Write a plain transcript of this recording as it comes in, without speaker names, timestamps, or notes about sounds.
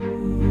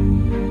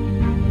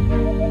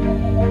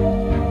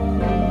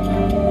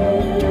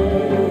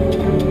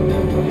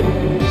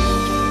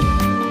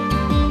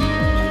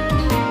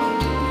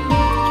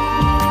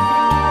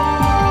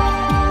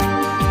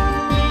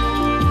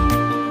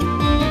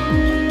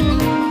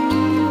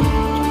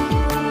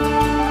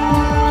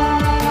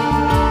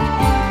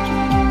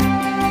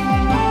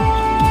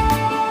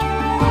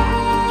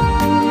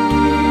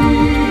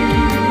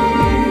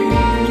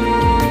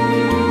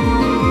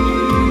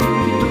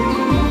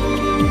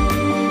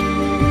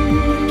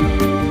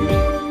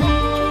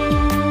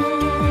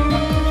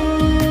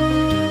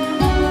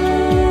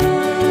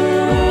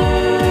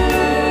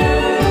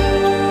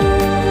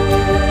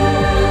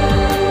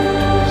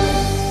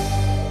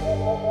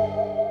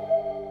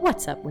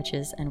What's up,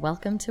 witches, and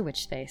welcome to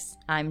Witch Space.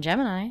 I'm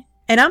Gemini.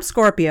 And I'm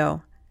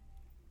Scorpio.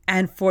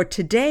 And for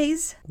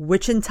today's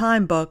Witch in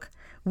Time book,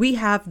 we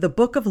have the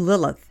Book of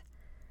Lilith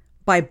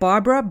by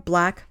Barbara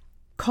Black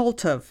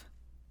Koltuv.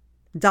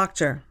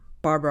 Dr.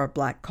 Barbara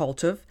Black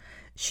Koltuv.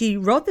 She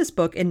wrote this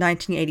book in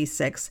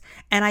 1986.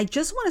 And I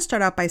just want to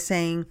start out by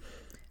saying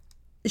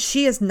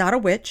she is not a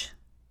witch.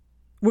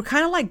 We're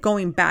kind of like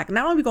going back,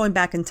 not only going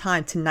back in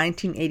time to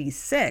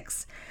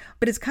 1986,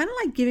 but it's kind of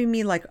like giving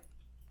me like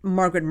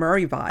Margaret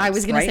Murray vibes. I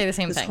was going right? to say the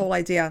same thing. This whole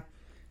idea,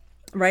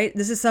 right?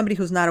 This is somebody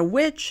who's not a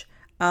witch.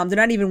 They're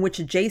not even witch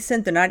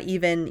adjacent. They're not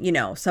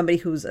even, somebody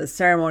who's a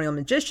ceremonial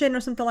magician or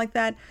something like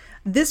that.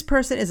 This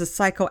person is a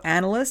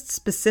psychoanalyst,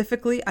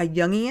 specifically a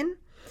Jungian.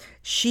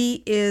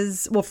 She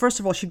is, well, first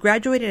of all, she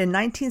graduated in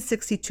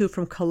 1962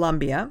 from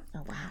Columbia.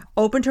 Oh, wow.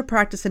 Opened her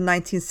practice in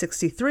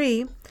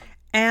 1963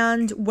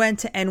 and went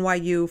to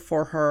NYU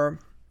for her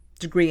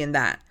degree in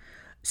that.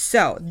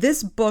 So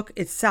this book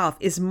itself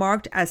is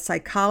marked as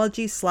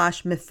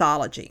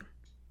psychology/mythology.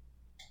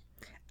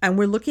 And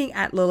we're looking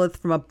at Lilith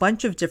from a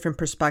bunch of different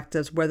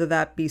perspectives, whether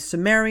that be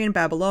Sumerian,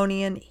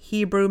 Babylonian,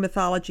 Hebrew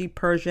mythology,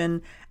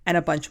 Persian, and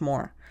a bunch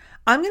more.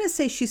 I'm going to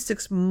say she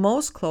sticks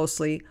most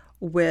closely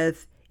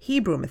with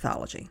Hebrew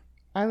mythology.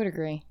 I would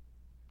agree.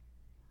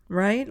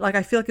 Right? Like,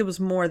 I feel like it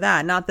was more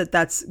that. Not that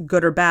that's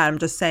good or bad. I'm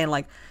just saying,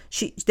 like,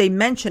 they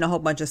mention a whole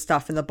bunch of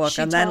stuff in the book.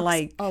 She and talks then,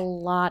 like, a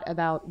lot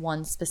about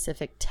one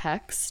specific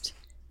text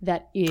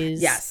that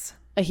is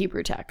a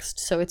Hebrew text.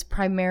 So it's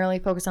primarily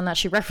focused on that.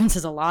 She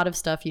references a lot of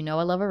stuff. I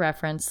love a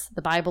reference.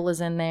 The Bible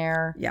is in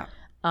there. Yeah.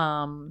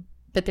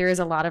 But there is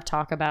a lot of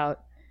talk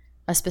about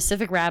a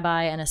specific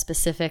rabbi and a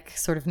specific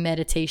sort of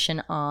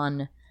meditation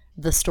on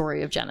the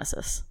story of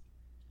Genesis.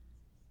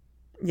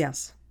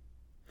 Yes.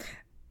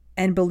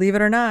 And believe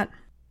it or not,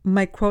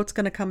 my quote's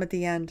going to come at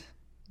the end.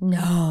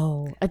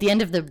 No. At the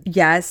end of the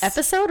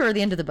episode or at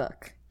the end of the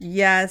book?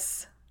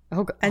 Yes.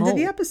 End of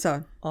the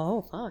episode.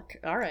 Oh, fuck.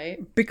 All right.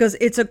 Because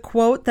it's a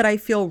quote that I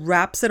feel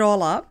wraps it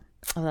all up.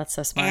 Oh, that's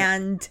so smart.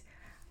 And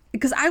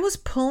because I was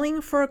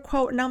pulling for a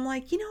quote and I'm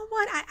like, you know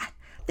what?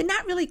 They're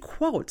not really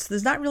quotes.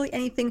 There's not really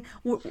anything.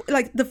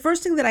 Like, the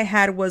first thing that I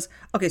had was,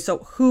 okay, so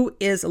who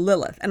is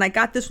Lilith? And I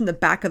got this from the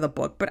back of the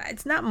book, but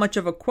it's not much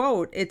of a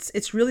quote.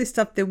 It's really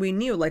stuff that we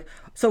knew. Like,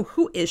 so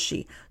who is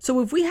she?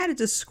 So if we had to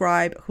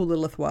describe who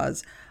Lilith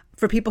was,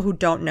 for people who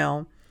don't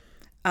know,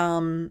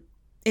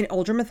 in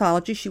older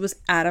mythology, she was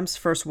Adam's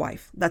first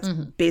wife. That's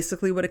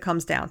basically what it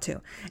comes down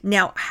to.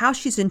 Now, how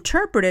she's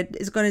interpreted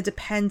is going to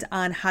depend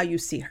on how you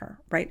see her,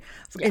 right?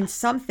 Yeah. In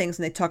some things,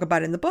 and they talk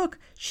about it in the book,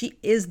 she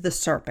is the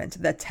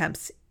serpent that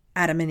tempts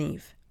Adam and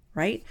Eve,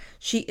 right?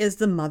 She is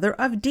the mother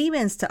of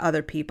demons to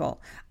other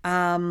people.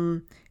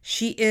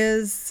 She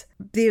is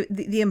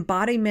the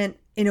embodiment,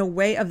 in a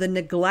way, of the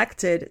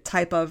neglected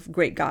type of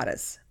great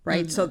goddess,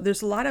 right? So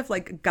there's a lot of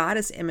like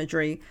goddess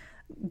imagery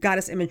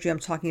I'm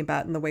talking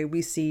about in the way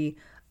we see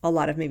a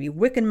lot of maybe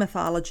Wiccan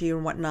mythology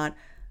and whatnot,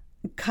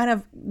 kind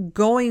of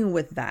going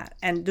with that.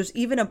 And there's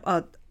even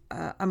a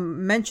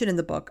mention in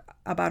the book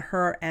about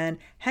her and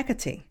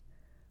Hecate.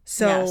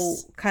 So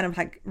kind of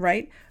like,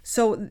 right?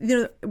 So,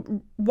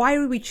 why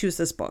did we choose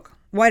this book?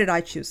 Why did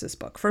I choose this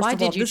book? First of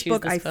all, this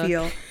book, I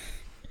feel,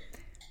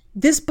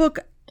 this book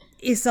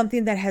is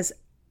something that has,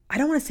 I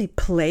don't want to say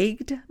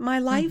plagued my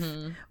life,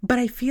 but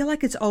I feel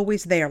like it's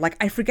always there. Like,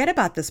 I forget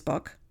about this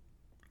book.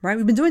 Right?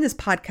 We've been doing this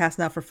podcast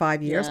now for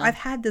 5 years. Yeah. I've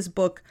had this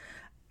book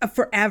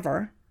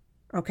forever.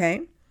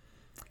 Okay.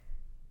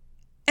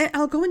 And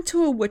I'll go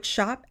into a witch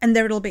shop and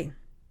there it'll be.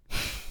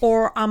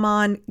 Or I'm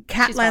on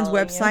Catland's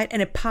website and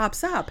it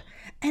pops up.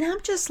 And I'm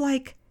just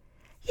like,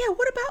 yeah,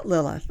 what about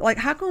Lilith? Like,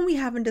 how come we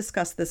haven't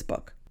discussed this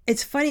book?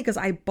 It's funny because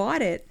I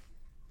bought it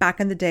back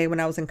in the day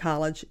when I was in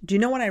college. Do you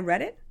know when I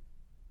read it?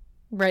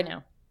 Right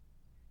now.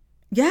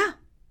 Yeah.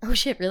 Oh,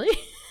 shit, really?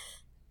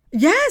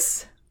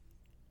 Yes.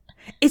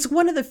 It's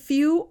one of the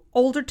few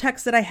older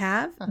texts that I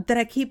have that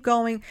I keep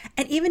going.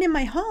 And even in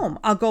my home,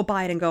 I'll go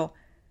by it and go,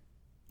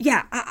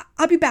 yeah,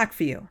 I'll be back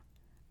for you.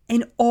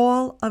 In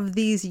all of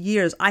these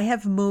years, I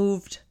have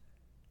moved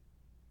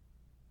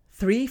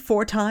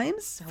 3-4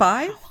 times,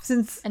 5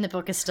 since. And the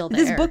book is still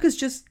there. The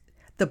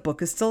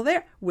book is still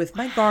there with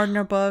my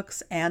Gardner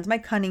books and my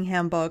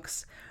Cunningham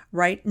books.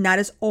 Right? Not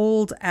as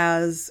old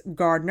as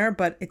Gardner,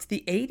 but it's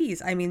the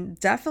 80s. I mean,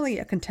 definitely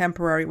a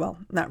contemporary, well,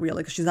 not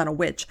really, because she's not a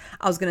witch.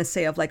 I was going to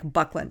say of like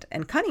Buckland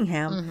and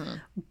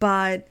Cunningham.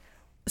 But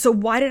so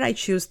why did I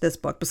choose this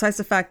book? Besides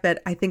the fact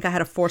that I think I had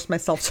to force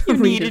myself to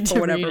read it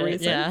for whatever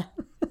reason. Yeah.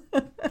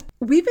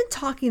 We've been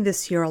talking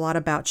this year a lot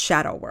about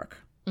shadow work.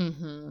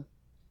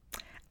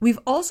 We've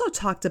also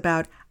talked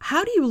about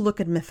how do you look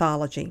at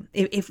mythology?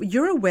 If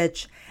you're a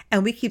witch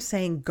and we keep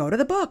saying, go to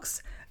the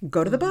books,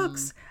 go to the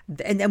books.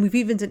 And then we've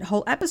even done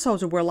whole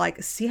episodes where we're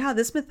like, see how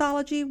this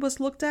mythology was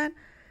looked at?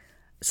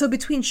 So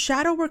between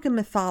shadow work and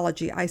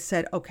mythology, I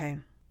said, okay.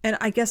 And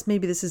I guess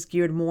maybe this is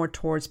geared more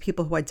towards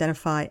people who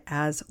identify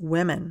as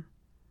women.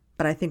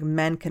 But I think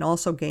men can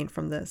also gain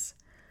from this.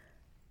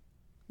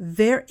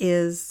 There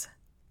is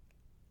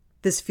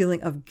this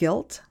feeling of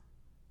guilt.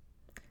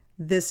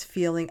 this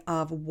feeling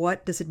of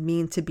what does it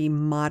mean to be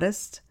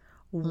modest?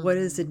 What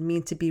does it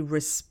mean to be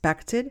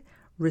respected,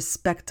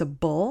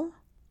 respectable?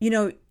 You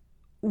know,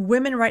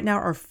 women right now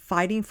are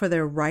fighting for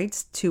their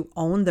rights to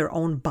own their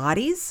own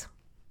bodies,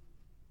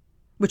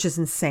 which is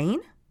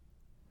insane.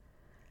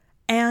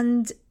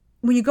 And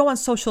when you go on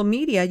social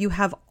media, you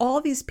have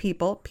all these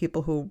people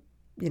who,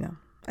 you know,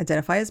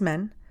 identify as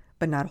men,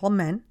 but not all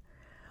men,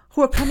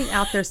 who are coming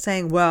out there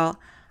saying, well,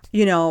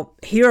 you know,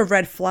 here are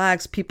red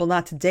flags, people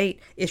not to date,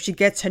 if she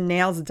gets her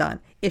nails done,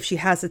 if she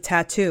has a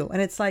tattoo.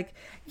 And it's like,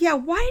 yeah,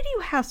 why do you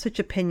have such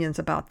opinions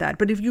about that?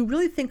 But if you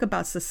really think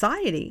about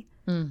society,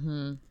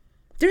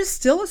 there's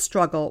still a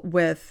struggle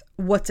with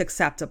what's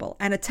acceptable.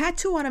 And a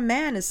tattoo on a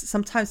man is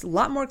sometimes a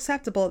lot more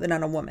acceptable than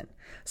on a woman.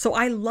 So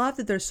I love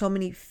that there's so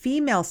many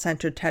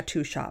female-centered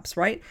tattoo shops,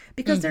 right?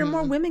 Because there are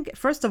more women.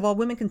 First of all,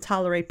 women can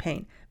tolerate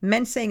pain.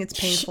 Men saying it's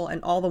painful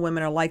and all the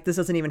women are like, this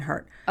doesn't even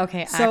hurt.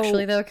 Okay, so,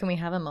 actually, though, can we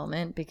have a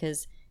moment?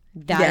 Because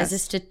that is a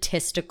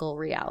statistical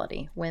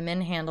reality.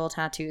 Women handle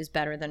tattoos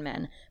better than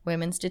men.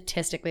 Women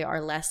statistically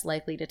are less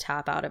likely to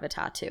tap out of a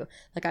tattoo.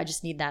 Like, I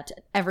just need that.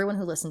 Everyone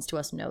who listens to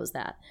us knows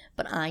that.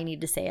 But I need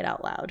to say it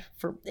out loud.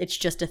 It's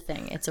just a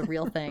thing. It's a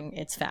real thing.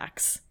 It's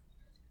facts.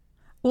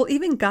 Well,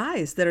 even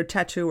guys that are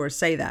tattooers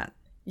say that.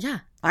 Yeah.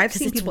 I've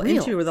seen people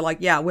interview where they're like,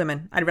 yeah,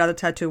 women. I'd rather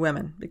tattoo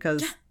women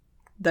because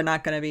they're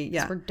not going to be,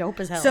 we're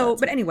dope as hell. So,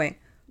 but anyway.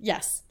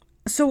 Yes.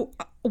 So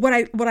what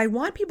I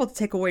want people to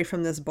take away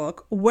from this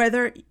book,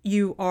 whether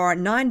you are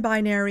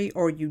non-binary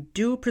or you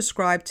do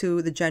prescribe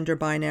to the gender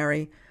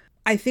binary,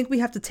 I think we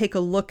have to take a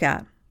look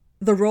at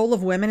the role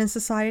of women in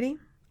society.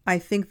 I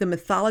think the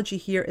mythology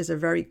here is a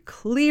very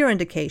clear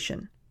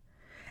indication,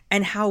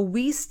 and how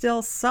we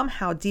still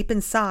somehow deep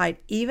inside,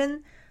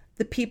 even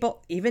the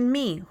people, even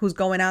me, who's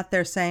going out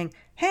there saying,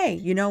 hey,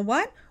 you know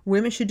what?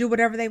 Women should do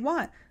whatever they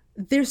want.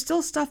 There's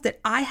still stuff that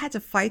I had to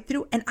fight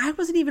through, and I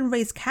wasn't even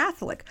raised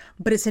Catholic,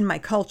 but it's in my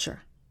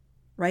culture,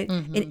 right?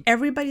 In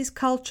everybody's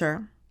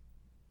culture,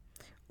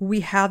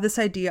 we have this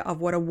idea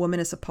of what a woman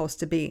is supposed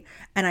to be.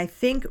 And I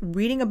think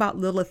reading about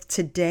Lilith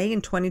today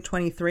in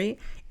 2023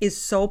 is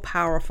so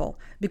powerful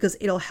because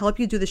it'll help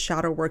you do the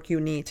shadow work you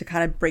need to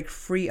kind of break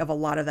free of a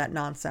lot of that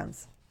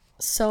nonsense.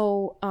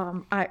 So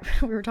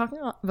we were talking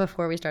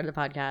before we started the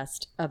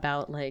podcast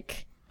about,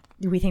 like,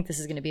 we think this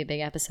is going to be a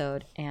big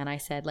episode. And I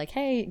said, like,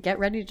 hey, get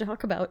ready to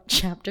talk about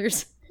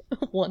chapters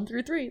 1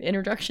 through 3,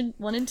 introduction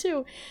 1 and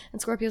 2.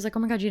 And Scorpio's like, oh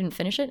my God, you didn't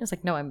finish it? And it's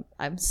like, no,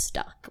 I'm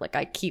stuck. Like,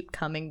 I keep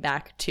coming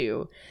back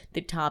to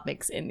the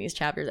topics in these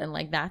chapters. And,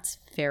 like, that's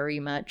very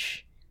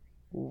much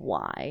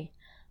why.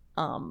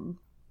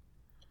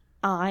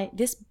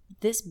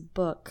 This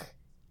book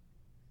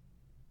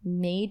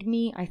made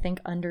me, I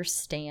think,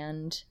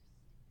 understand,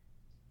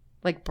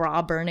 like,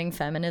 bra burning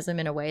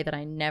feminism in a way that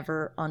I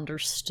never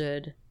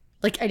understood.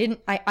 Like,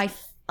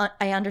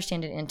 I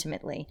understand it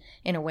intimately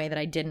in a way that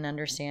I didn't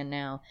understand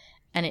now.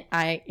 And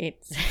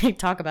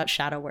talk about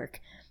shadow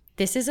work.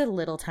 This is a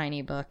little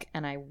tiny book,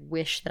 and I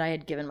wish that I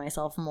had given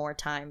myself more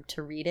time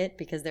to read it,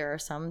 because there are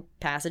some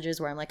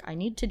passages where I'm like, I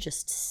need to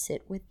just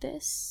sit with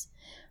this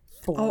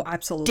for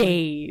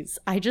days.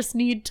 I just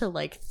need to,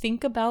 like,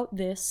 think about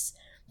this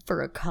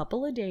for a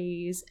couple of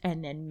days,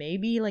 and then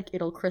maybe, like,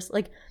 it'll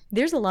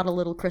there's a lot of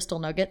little crystal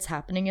nuggets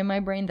happening in my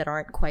brain that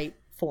aren't quite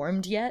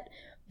formed yet,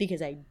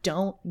 because I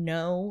don't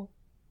know.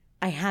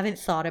 I haven't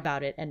thought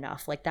about it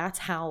enough. Like, that's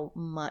how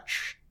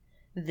much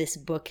this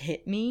book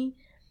hit me.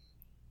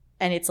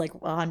 And it's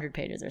like 100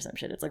 pages or some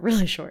shit. It's like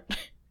really short.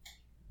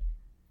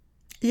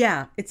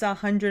 Yeah, it's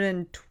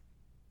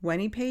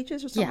 120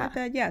 pages or something like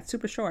that. Yeah, it's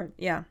super short.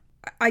 Yeah.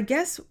 I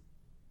guess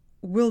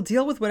we'll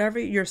deal with whatever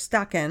you're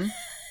stuck in.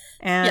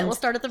 And we'll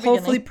start at the beginning.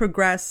 Hopefully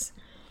progress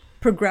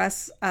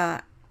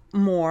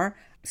more.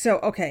 So,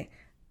 okay.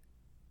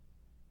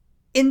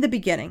 In the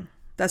beginning,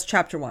 that's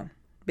chapter 1,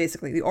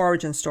 basically, the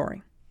origin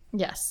story.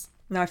 Yes.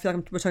 Now I feel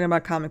like we're talking about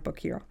a comic book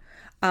hero.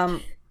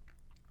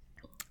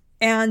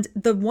 And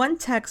the one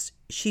text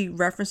she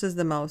references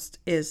the most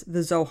is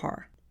the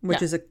Zohar,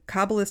 which is a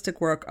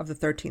Kabbalistic work of the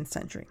 13th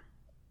century.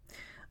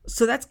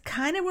 So that's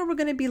kind of where we're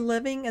going to be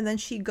living. And then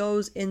she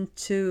goes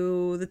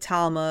into the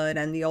Talmud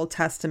and the Old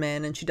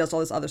Testament, and she does all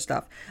this other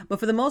stuff. But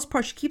for the most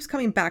part, she keeps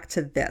coming back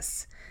to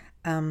this.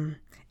 And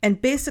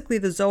basically,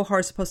 the Zohar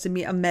is supposed to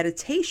be a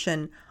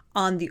meditation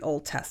on the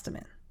Old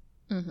Testament.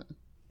 Mm-hmm.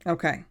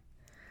 Okay.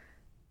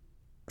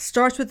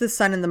 Starts with the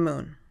sun and the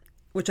moon,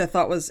 which I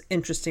thought was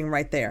interesting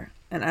right there.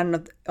 And I don't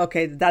know.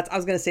 Okay, I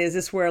was going to say, is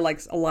this where,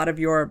 like, a lot of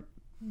your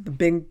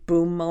big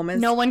boom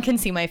moments? No one can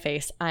see my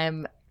face.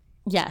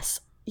 Yes.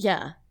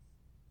 Yeah.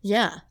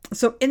 Yeah.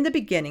 So in the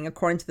beginning,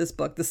 according to this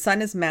book, the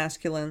sun is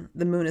masculine,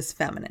 the moon is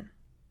feminine.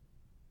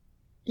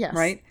 Yes.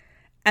 Right?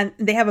 And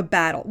they have a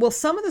battle. Well,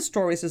 some of the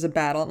stories there's a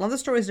battle. In other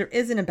stories there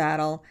isn't a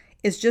battle.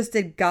 It's just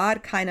that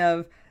God kind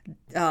of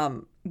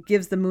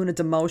gives the moon a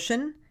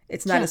demotion.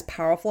 It's not as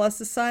powerful as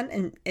the sun.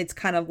 And it's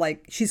kind of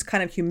like she's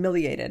kind of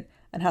humiliated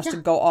and has to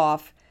go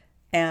off.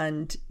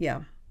 And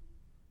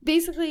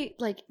basically,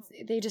 like,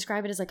 they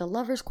describe it as like a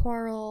lover's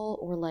quarrel,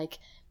 or like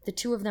the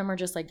two of them are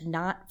just like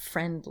not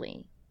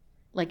friendly.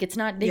 Like, it's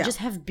not, they just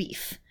have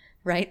beef,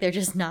 right? They're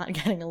just not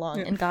getting along.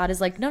 Yeah. And God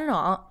is like,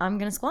 no, I'm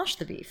going to squash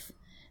the beef.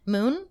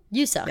 Moon,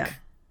 you suck. Yeah.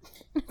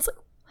 It's like,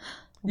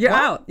 you're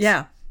what? out.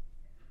 Yeah.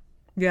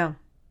 Yeah.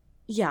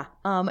 Yeah.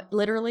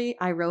 Literally,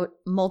 I wrote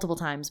multiple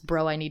times,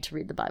 bro, I need to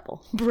read the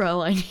Bible.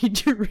 Bro, I need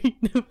to read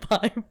the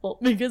Bible.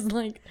 Because,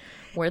 like,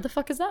 where the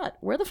fuck is that?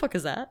 Where the fuck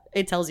is that?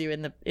 It tells you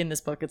in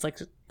this book. It's like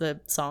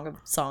the Song of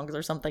Songs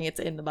or something. It's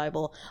in the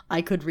Bible.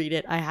 I could read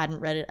it. I hadn't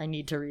read it. I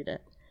need to read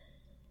it.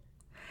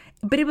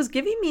 But it was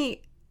giving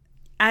me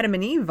Adam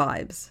and Eve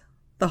vibes.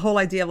 The whole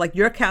idea of, like,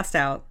 you're cast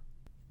out.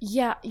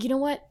 Yeah. You know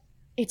what?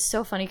 It's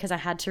so funny because I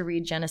had to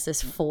read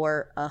Genesis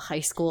for a high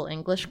school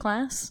English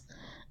class.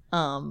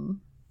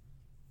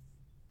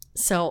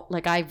 So,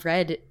 like, I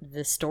read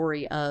the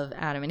story of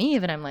Adam and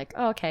Eve, and I'm like,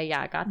 oh, okay,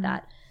 yeah, I got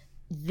that.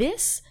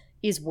 This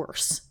is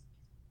worse.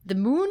 The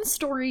moon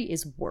story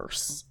is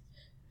worse.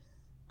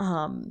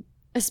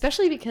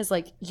 Especially because,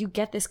 like, you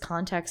get this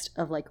context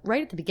of, like,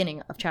 right at the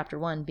beginning of chapter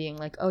 1 being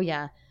like, oh,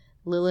 yeah,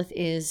 Lilith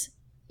is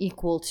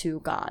equal to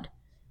God,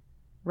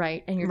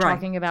 right? And you're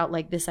talking about,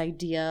 like, this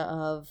idea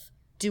of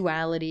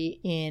duality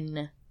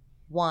in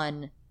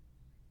one.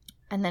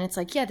 And then it's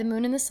like, yeah, the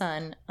moon and the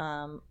sun,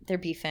 they're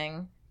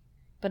beefing.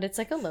 But it's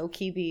like a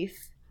low-key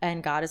beef,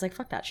 and God is like,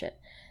 fuck that shit.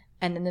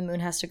 And then the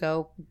moon has to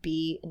go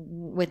be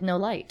with no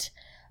light.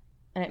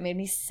 And it made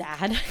me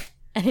sad.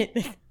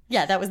 And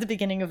that was the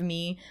beginning of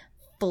me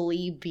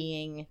fully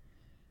being...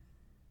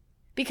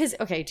 Because,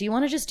 okay, do you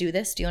want to just do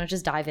this? Do you want to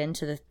just dive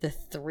into the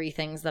 3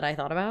 things that I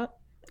thought about?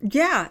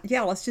 Yeah,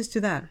 let's just do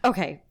that.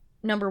 Okay,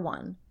 number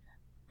 1.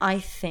 I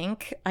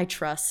think I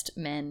trust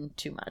men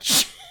too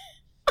much.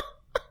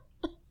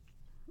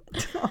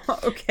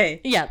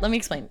 Okay. Yeah, let me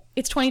explain.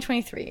 It's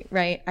 2023,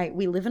 right?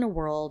 We live in a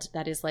world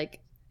that is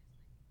like,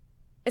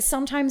 it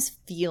sometimes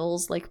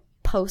feels like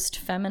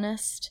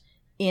post-feminist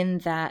in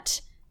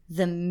that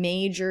the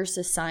major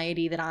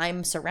society that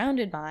I'm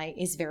surrounded by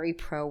is very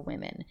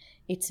pro-women.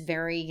 It's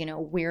very, you know,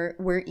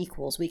 we're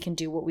equals. We can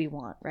do what we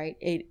want, right?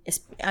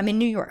 I'm in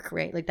New York,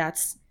 right? Like,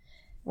 that's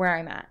where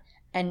I'm at.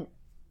 And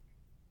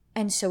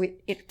so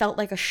it felt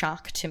like a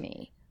shock to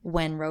me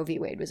when Roe v.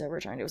 Wade was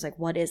overturned. It was like,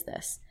 what is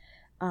this?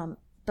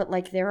 But,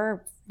 like,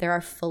 there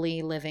are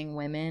fully living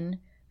women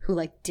who,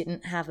 like,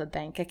 didn't have a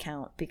bank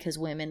account because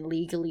women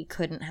legally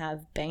couldn't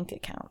have bank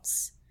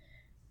accounts,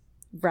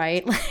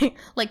 right?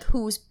 Like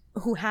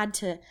who had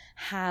to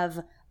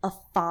have a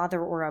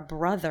father or a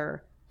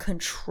brother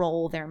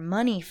control their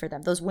money for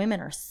them. Those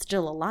women are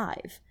still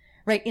alive,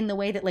 right? In the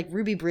way that, like,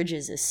 Ruby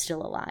Bridges is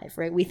still alive,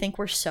 right? We think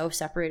we're so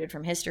separated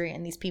from history,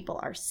 and these people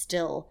are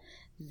still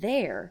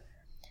there.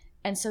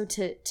 And so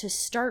to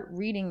start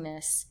reading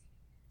this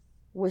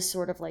was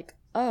sort of like,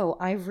 oh,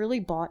 I really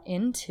bought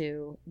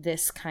into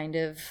this kind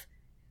of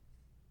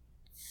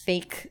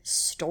fake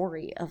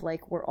story of,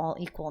 like, we're all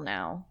equal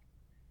now.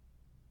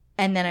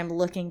 And then I'm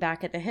looking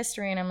back at the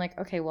history and I'm like,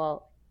 okay,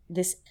 well,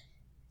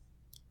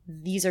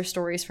 these are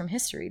stories from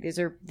history. These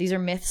are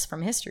myths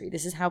from history.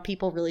 This is how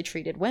people really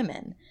treated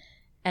women.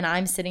 And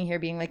I'm sitting here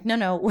being like,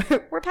 no,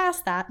 we're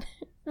past that.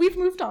 We've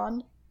moved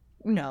on.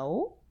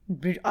 No.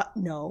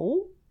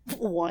 No.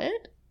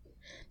 What?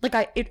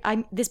 Like,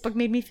 this book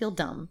made me feel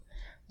dumb,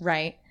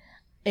 right?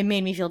 It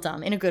made me feel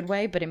dumb in a good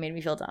way, but it made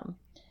me feel dumb.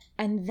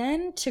 And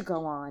then to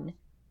go on,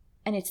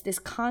 and it's this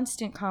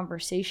constant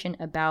conversation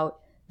about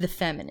the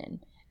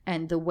feminine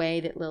and the way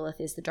that Lilith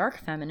is the dark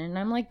feminine. And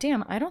I'm like,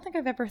 damn, I don't think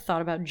I've ever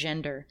thought about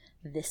gender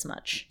this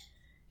much.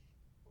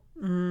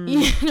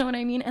 You know what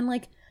I mean? And,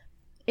 like,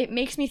 it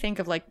makes me think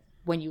of, like,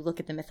 when you look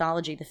at the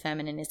mythology, the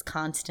feminine is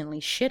constantly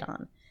shit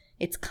on.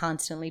 It's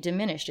constantly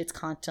diminished. It's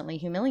constantly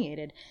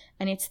humiliated.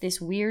 And it's this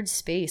weird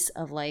space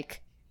of,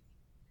 like,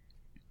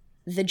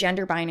 the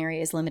gender binary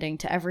is limiting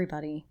to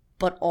everybody,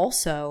 but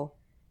also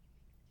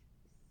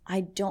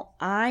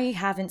I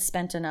haven't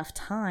spent enough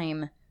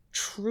time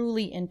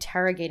truly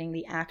interrogating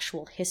the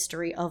actual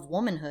history of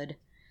womanhood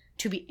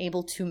to be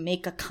able to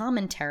make a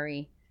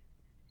commentary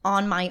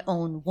on my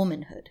own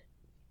womanhood.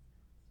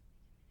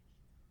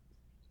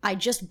 I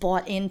just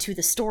bought into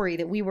the story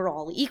that we were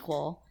all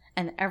equal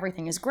and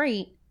everything is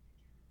great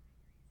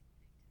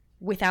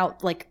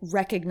without, like,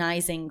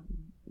 recognizing,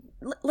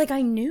 like,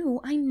 I knew,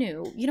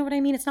 you know what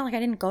I mean? It's not like I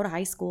didn't go to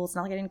high school. It's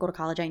not like I didn't go to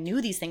college. I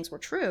knew these things were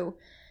true,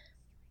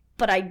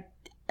 but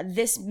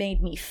this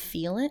made me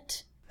feel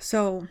it.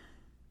 So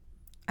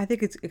I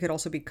think it could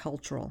also be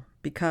cultural,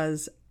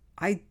 because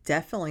I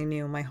definitely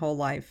knew my whole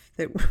life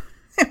that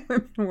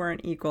women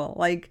weren't equal.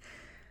 Like,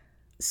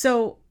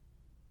 so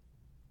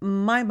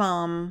my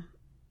mom's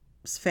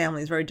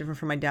family is very different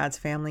from my dad's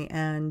family,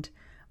 and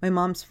my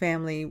mom's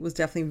family was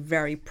definitely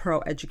very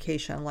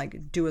pro-education,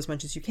 like, do as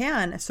much as you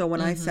can. So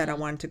when I said I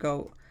wanted to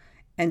go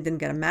and then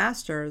get a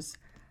master's,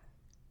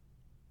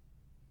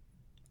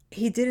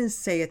 he didn't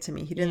say it to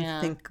me. He didn't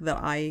think that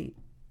I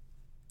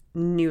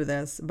knew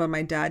this. But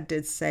my dad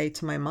did say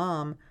to my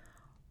mom,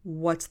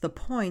 what's the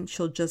point?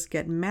 She'll just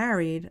get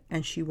married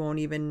and she won't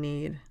even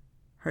need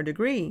her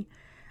degree.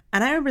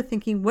 And I remember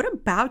thinking, what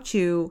about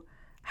you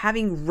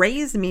having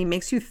raised me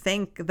makes you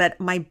think that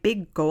my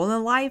big goal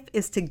in life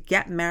is to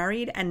get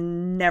married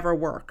and never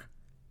work.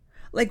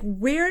 Like,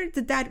 where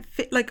did that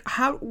fit? Like,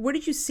 what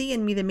did you see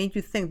in me that made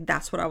you think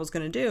that's what I was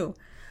going to do?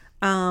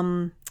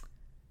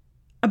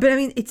 But I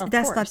mean,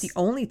 that's not the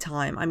only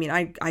time. I mean,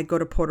 I go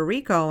to Puerto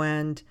Rico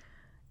and,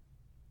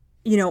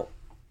 you know,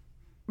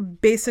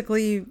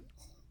 basically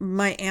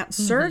my aunt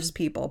serves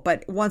people.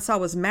 But once I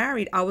was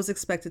married, I was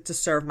expected to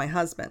serve my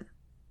husband.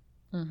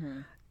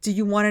 Do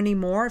you want any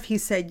more? If he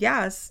said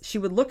yes, she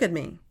would look at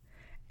me.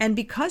 And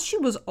because she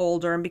was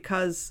older and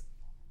because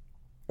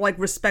like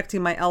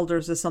respecting my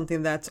elders is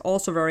something that's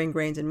also very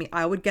ingrained in me,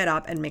 I would get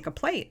up and make a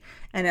plate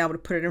and I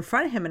would put it in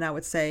front of him and I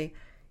would say,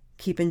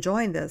 keep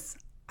enjoying this.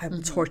 I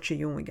will torture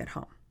you when we get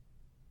home.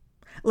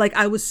 Like,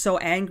 I was so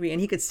angry and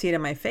he could see it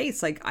in my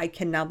face. Like, I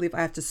cannot believe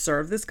I have to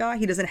serve this guy.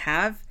 He doesn't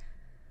have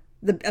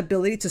the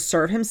ability to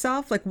serve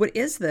himself. Like, what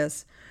is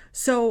this?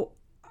 So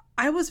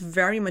I was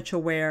very much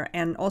aware.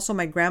 And also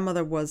my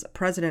grandmother was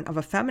president of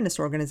a feminist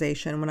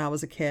organization when I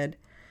was a kid.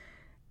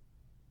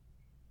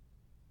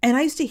 And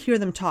I used to hear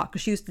them talk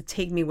because she used to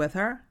take me with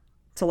her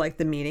to like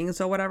the meetings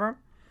or whatever.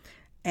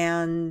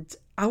 And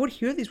I would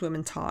hear these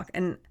women talk.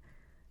 And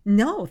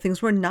no,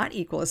 things were not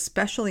equal,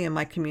 especially in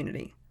my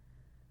community,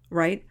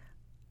 right?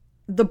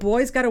 The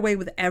boys got away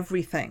with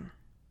everything.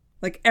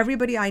 Like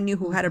everybody I knew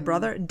who had a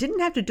brother didn't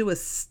have to do a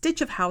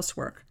stitch of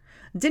housework,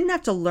 didn't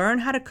have to learn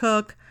how to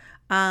cook,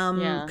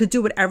 could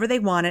do whatever they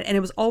wanted. And it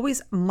was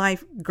always my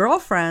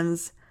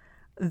girlfriends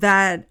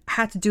that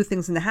had to do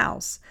things in the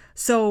house.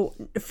 So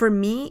for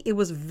me, it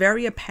was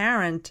very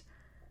apparent.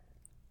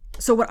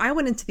 So when I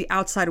went into the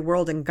outside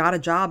world and got a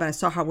job and I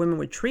saw how women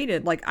were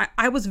treated, like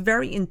I was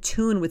very in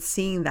tune with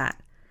seeing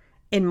that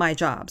in my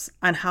jobs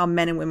on how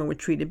men and women were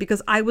treated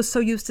because I was so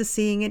used to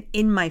seeing it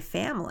in my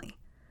family.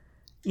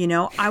 You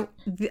know,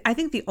 I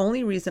think the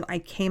only reason I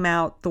came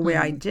out the way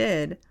I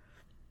did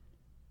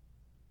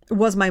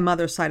was my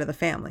mother's side of the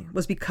family,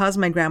 was because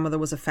my grandmother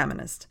was a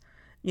feminist.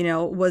 You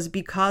know, was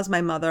because my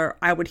mother,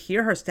 I would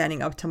hear her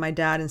standing up to my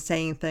dad and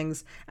saying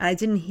things. And I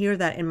didn't hear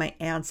that in my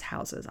aunt's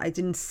houses. I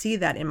didn't see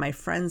that in my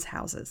friends'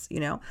 houses, you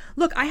know.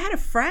 Look, I had a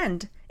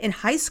friend in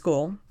high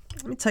school.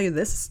 Let me tell you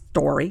this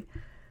story.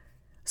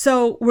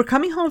 So we're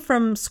coming home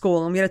from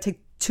school and we got to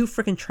take 2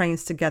 freaking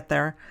trains to get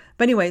there.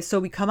 But anyway, so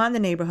we come out in the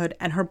neighborhood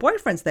and her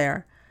boyfriend's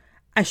there.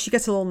 And she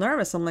gets a little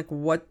nervous. I'm like,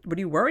 what are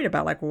you worried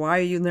about? Like, why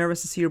are you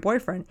nervous to see your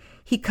boyfriend?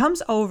 He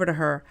comes over to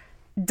her.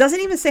 Doesn't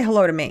even say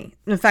hello to me.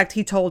 In fact,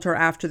 he told her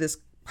after this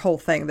whole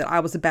thing that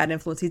I was a bad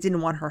influence. He didn't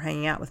want her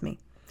hanging out with me.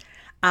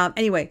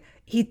 Anyway,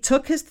 he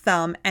took his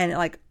thumb and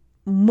like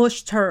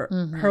mushed her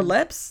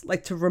lips,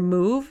 like to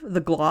remove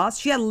the gloss.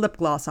 She had lip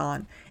gloss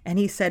on. And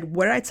he said,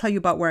 what did I tell you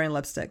about wearing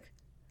lipstick?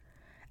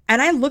 And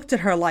I looked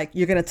at her like,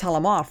 you're going to tell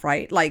him off,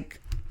 right?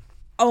 Like,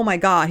 oh my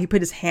God, he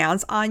put his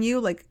hands on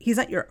you. Like, he's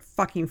not your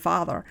fucking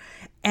father.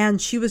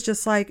 And she was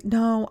just like,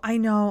 no, I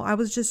know. I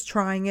was just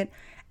trying it.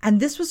 And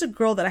this was a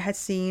girl that I had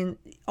seen,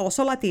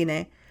 also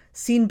Latina,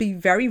 seen be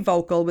very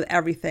vocal with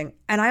everything.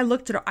 And I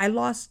looked at her. I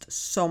lost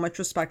so much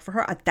respect for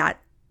her at that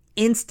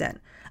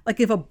instant. Like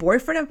if a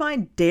boyfriend of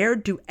mine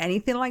dared do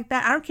anything like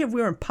that, I don't care if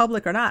we were in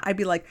public or not, I'd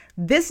be like,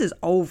 this is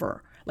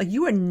over. Like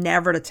you are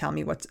never to tell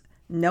me what's,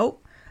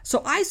 nope.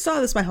 So I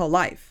saw this my whole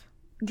life.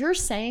 You're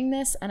saying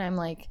this and I'm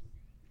like,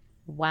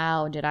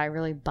 wow, did I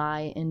really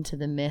buy into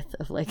the myth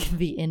of like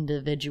the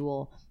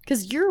individual?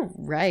 Because you're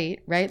right?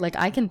 Like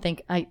I can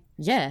think,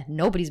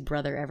 nobody's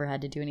brother ever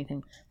had to do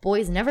anything.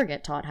 Boys never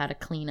get taught how to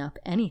clean up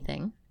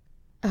anything.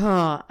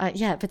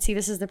 But see,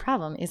 this is the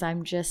problem is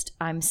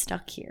I'm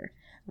stuck here,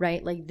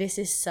 right? Like this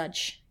is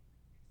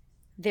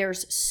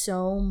there's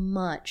so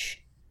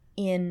much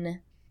in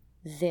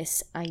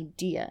this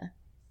idea.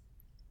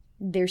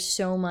 There's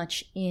so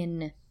much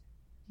in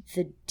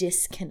the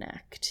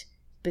disconnect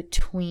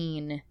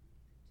between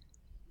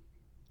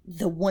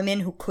the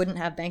women who couldn't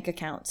have bank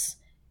accounts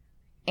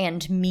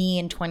and me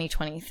in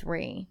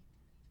 2023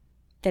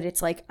 that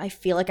it's like I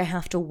feel like I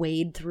have to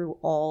wade through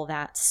all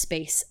that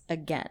space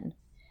again.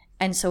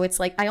 And so it's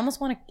like I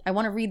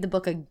want to read the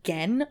book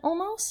again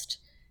almost.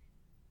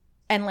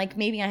 And like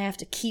maybe I have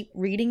to keep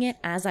reading it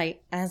as I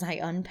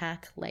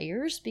unpack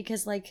layers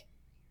because like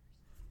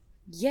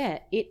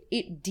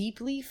it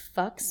deeply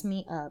fucks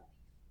me up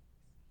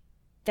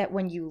that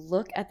when you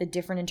look at the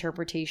different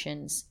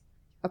interpretations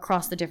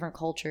across the different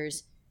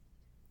cultures,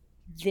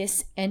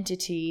 this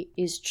entity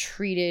is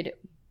treated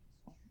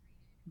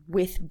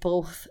with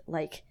both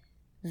like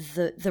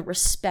the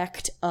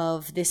respect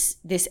of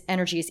this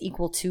energy is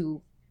equal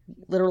to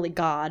literally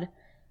God,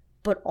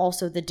 but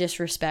also the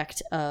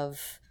disrespect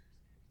of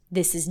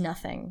this is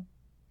nothing.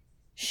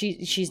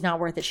 She's not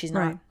worth it. She's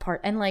not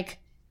part. And like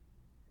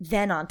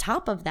then on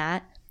top of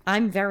that,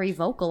 I'm very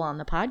vocal on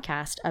the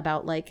podcast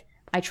about like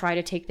I try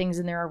to take things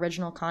in their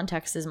original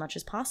context as much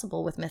as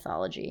possible with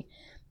mythology.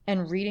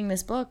 And reading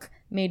this book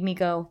made me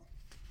go,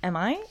 am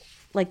I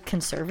like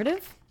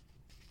conservative?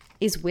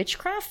 Is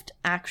witchcraft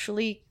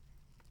actually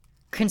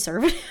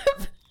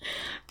conservative?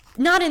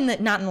 not in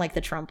like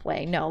the Trump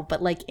way, no,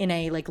 but like in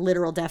a like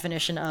literal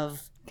definition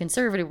of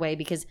conservative way,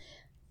 because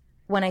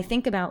when I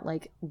think about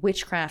like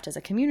witchcraft as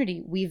a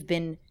community, we've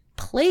been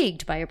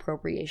plagued by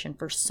appropriation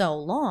for so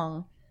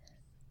long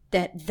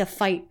that the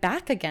fight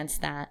back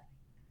against that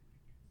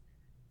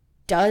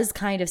does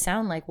kind of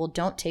sound like, well,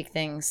 don't take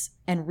things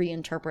and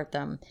reinterpret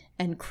them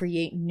and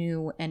create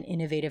new and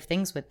innovative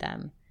things with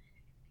them.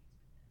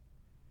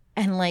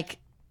 And like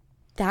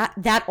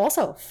that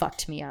also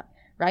fucked me up,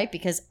 right?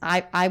 Because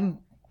I'm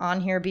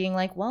on here being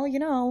like, well, you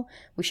know,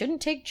 we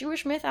shouldn't take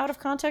Jewish myth out of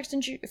context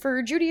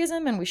for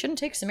Judaism, and we shouldn't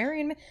take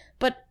Sumerian myth.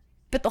 But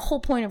the whole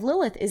point of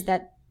Lilith is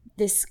that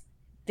this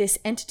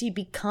entity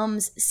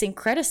becomes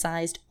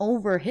syncretized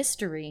over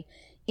history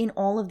in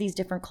all of these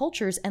different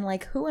cultures. And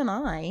like, who am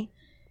I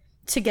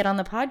to get on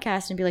the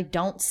podcast and be like,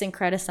 don't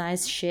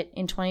syncretize shit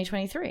in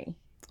 2023?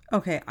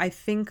 Okay, I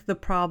think the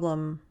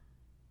problem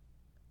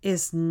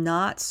is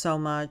not so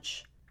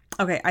much...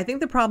 Okay, I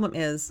think the problem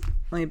is...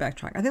 Let me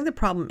backtrack. I think the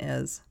problem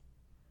is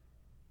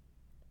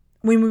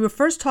when we were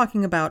first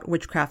talking about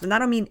witchcraft, and I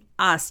don't mean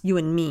us, you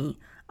and me.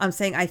 I'm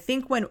saying I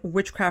think when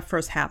witchcraft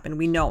first happened,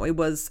 we know it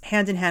was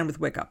hand in hand with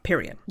Wicca,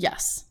 period.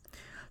 Yes.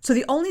 So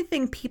the only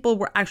thing people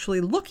were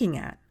actually looking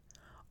at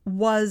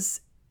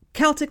was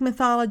Celtic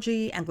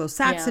mythology,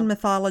 Anglo-Saxon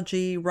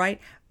mythology, right?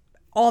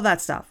 All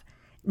that stuff.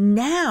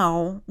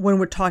 Now, when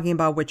we're talking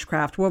about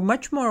witchcraft, we're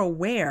much more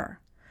aware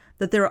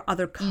that there are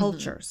other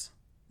cultures.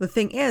 Mm-hmm. The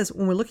thing is,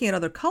 when we're looking at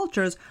other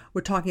cultures,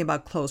 we're talking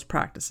about closed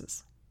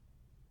practices.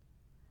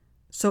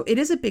 So it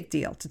is a big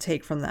deal to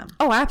take from them.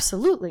 Oh,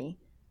 absolutely.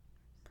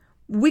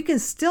 We can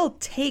still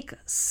take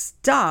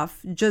stuff,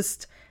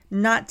 just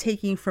not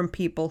taking from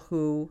people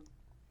who,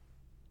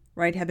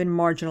 right, have been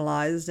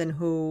marginalized and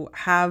who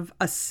have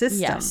a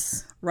system,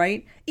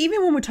 right?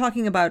 Even when we're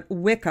talking about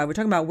Wicca,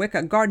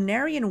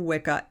 Gardnerian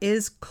Wicca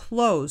is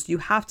closed. You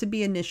have to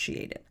be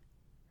initiated.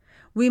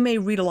 We may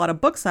read a lot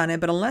of books on it,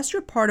 but unless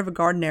you're part of a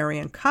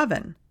Gardnerian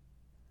coven,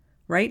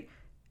 right?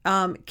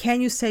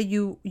 Can you say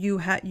you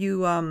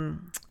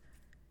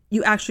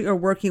actually are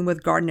working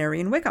with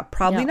Gardnerian Wicca?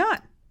 Probably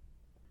not.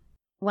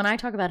 When I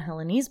talk about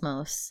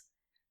Hellenismos,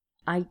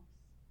 I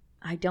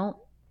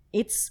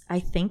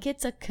think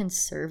it's a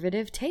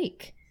conservative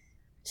take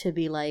to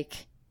be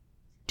like,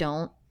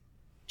 don't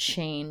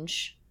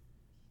change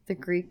the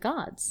Greek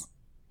gods.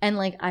 And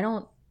like,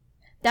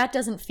 that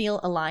doesn't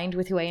feel aligned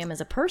with who I am as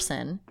a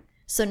person.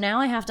 So now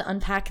I have to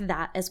unpack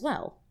that as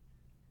well.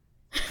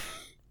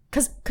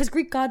 Because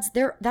Greek gods,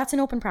 that's an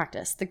open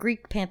practice. The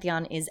Greek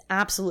pantheon is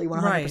absolutely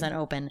 100%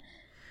 open.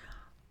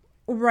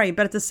 Right,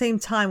 but at the same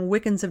time,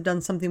 Wiccans have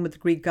done something with the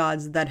Greek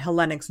gods that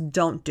Hellenics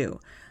don't do.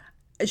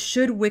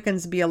 Should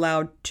Wiccans be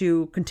allowed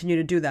to continue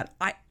to do that?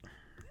 I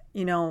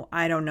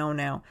don't know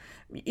now.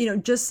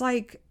 Just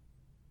like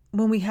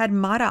when we had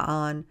Mara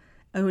on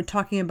and we were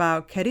talking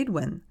about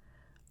Keridwen,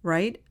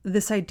 right?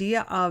 This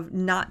idea of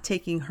not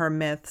taking her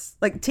myths,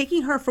 like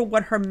taking her for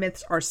what her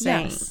myths are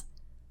saying. Yes.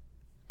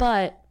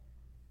 But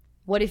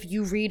what if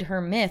you read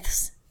her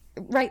myths,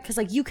 right? Because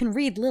like you can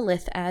read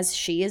Lilith as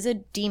she is a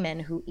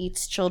demon who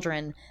eats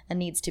children and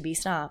needs to be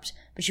stopped.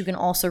 But you can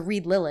also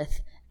read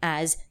Lilith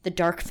as the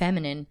dark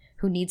feminine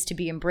who needs to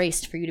be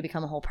embraced for you to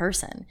become a whole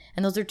person.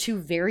 And those are two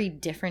very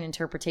different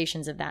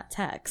interpretations of that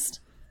text.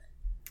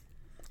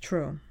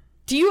 True.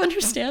 Do you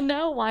understand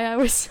now why I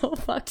was so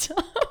fucked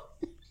up?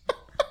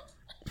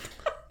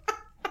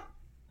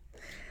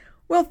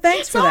 Well,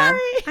 thanks for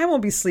that. I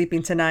won't be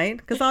sleeping tonight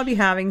because I'll be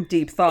having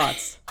deep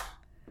thoughts.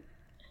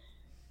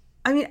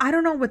 I mean, I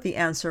don't know what the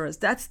answer is.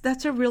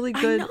 That's a really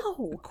good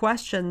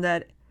question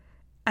that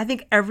I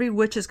think every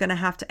witch is going to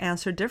have to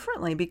answer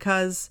differently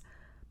because,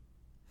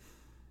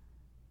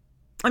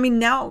 I mean,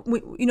 now,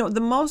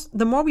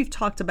 the more we've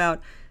talked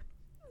about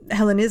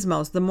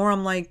Hellenismos, the more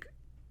I'm like,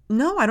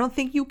 no, I don't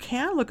think you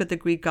can look at the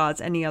Greek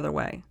gods any other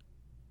way.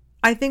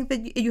 I think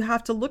that you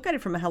have to look at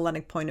it from a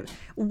Hellenic point of view.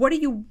 What are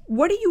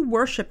you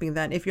worshiping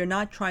then if you're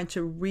not trying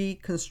to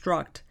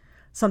reconstruct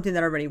something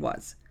that already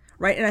was,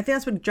 right? And I think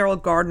that's what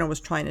Gerald Gardner was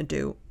trying to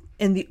do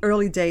in the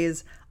early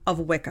days of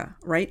Wicca,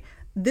 right?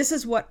 This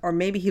is what, or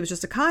maybe he was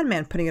just a con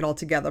man putting it all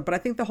together, but I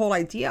think the whole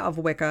idea of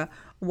Wicca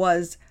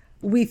was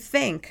we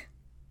think,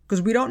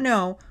 because we don't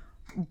know,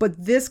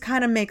 but this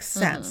kind of makes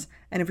sense. Mm-hmm.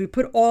 And if we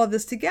put all of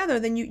this together,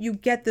 then you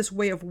get this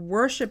way of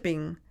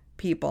worshiping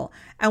people.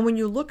 And when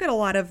you look at a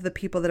lot of the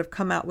people that have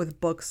come out with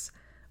books,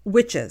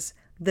 witches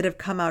that have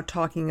come out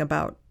talking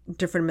about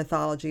different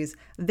mythologies,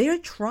 they're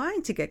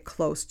trying to get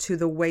close to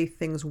the way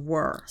things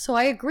were. So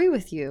I agree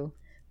with you.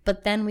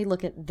 But then we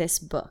look at this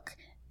book.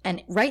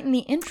 And right in the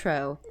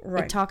intro,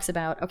 It talks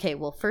about, okay,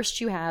 well,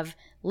 first you have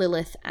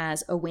Lilith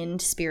as a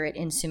wind spirit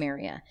in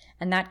Sumeria.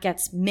 And that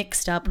gets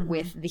mixed up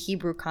with the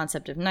Hebrew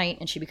concept of night,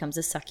 and she becomes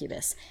a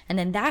succubus. And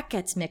then that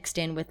gets mixed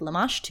in with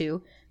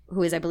Lamashtu,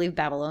 who is, I believe,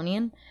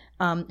 Babylonian,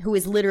 who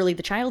is literally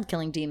the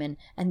child-killing demon.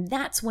 And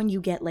that's when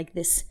you get like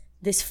this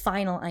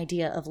final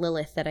idea of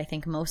Lilith that I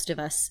think most of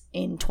us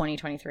in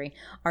 2023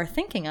 are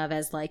thinking of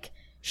as like,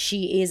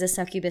 she is a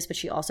succubus, but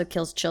she also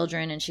kills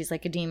children, and she's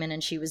like a demon,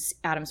 and she was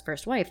Adam's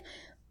first wife.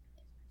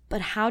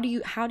 But how do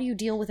you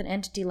deal with an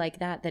entity like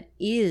that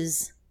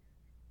is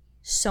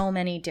so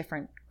many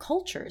different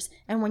cultures.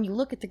 And when you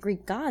look at the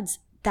Greek gods,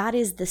 that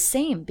is the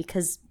same,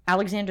 because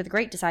Alexander the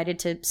Great decided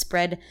to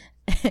spread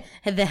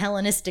the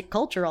Hellenistic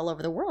culture all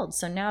over the world.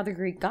 So now the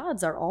Greek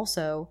gods are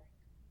also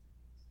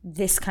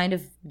this kind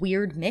of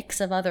weird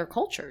mix of other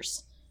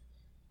cultures.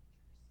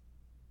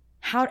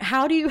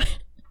 How do you...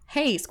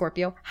 Hey,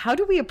 Scorpio, how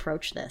do we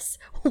approach this?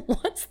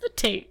 What's the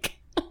take?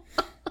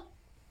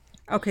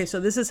 Okay, so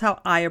this is how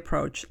I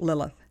approach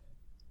Lilith.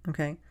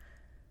 Okay?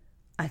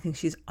 I think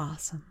she's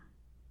awesome.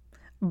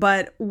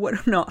 But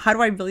how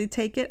do I really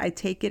take it? I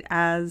take it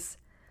as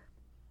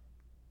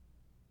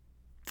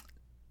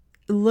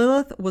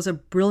Lilith was a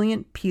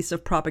brilliant piece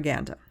of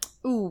propaganda.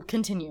 Ooh,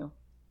 continue.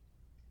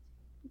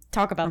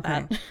 Talk about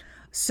that.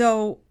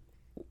 So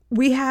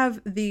we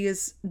have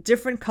these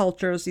different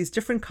cultures, these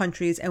different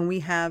countries, and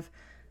we have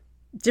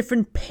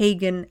different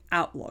pagan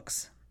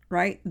outlooks,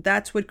 right?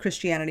 That's what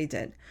Christianity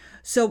did.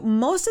 So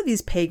most of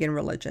these pagan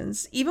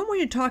religions, even when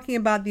you're talking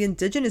about the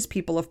indigenous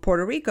people of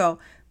Puerto Rico,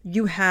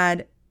 you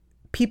had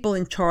people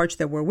in charge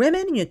that were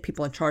women, you had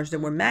people in charge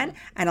that were men,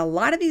 and a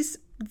lot of these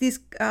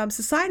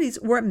societies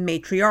were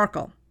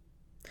matriarchal.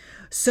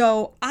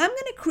 So I'm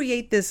going to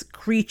create this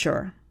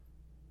creature,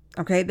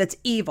 okay, that's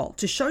evil,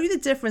 to show you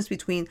the difference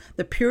between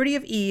the purity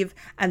of Eve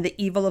and the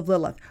evil of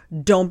Lilith.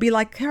 Don't be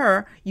like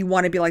her. You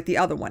want to be like the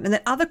other one. And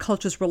then other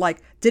cultures were like,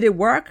 did it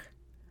work?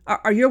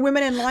 Are your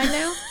women in line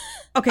now?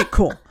 Okay,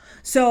 cool.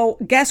 So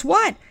guess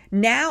what?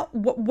 Now,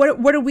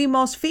 what do we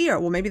most fear?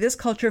 Well, maybe this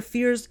culture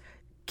fears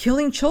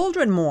killing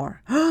children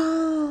more.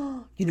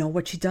 You know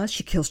what she does?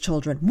 She kills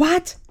children.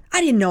 What? I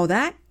didn't know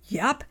that.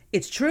 Yep,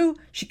 it's true.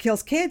 She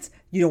kills kids.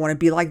 You don't want to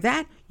be like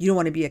that. You don't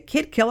want to be a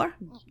kid killer.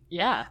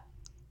 Yeah.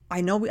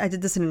 I know I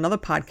did this in another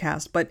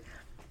podcast, but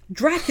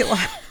Dracula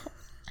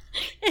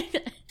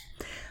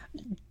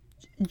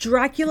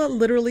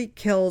literally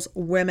kills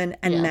women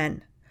and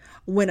men.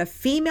 When a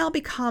female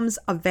becomes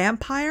a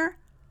vampire,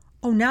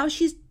 now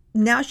she's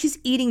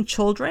eating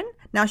children.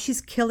 Now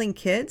she's killing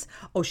kids.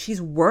 Oh,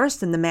 she's worse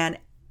than the man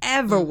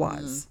ever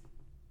was.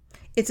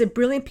 It's a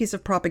brilliant piece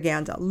of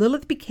propaganda.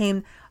 Lilith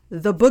became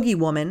the boogie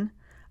woman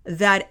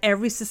that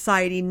every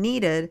society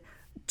needed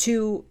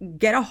to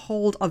get a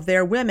hold of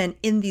their women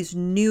in these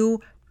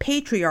new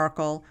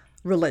patriarchal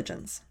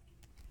religions.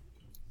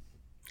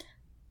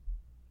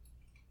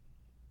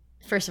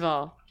 First of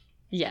all,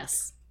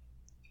 yes.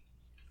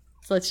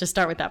 So let's just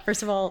start with that.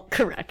 First of all,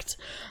 correct.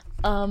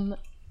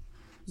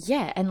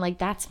 Yeah, and like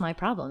that's my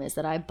problem, is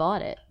that I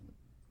bought it.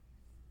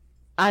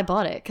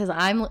 Because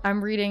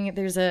I'm reading,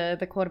 there's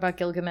the quote about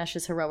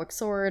Gilgamesh's heroic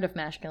sword of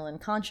masculine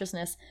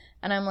consciousness,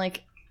 and I'm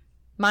like,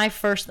 my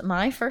first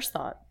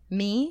thought,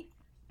 me,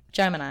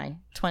 Gemini,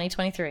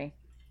 2023.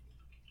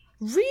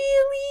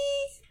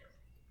 Really?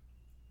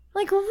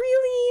 Like,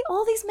 really?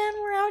 All these men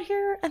were out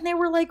here and they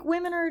were like,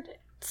 women are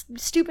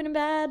stupid and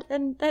bad,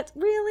 and that's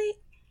really?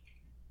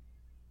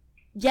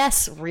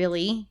 Yes,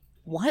 really?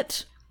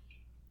 What?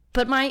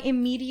 But my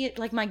immediate,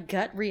 like, my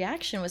gut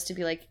reaction was to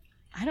be like,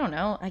 I don't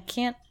know, I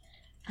can't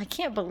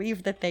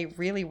believe that they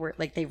really were,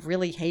 like, they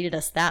really hated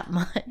us that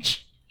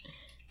much.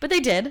 But they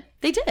did.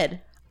 They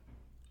did.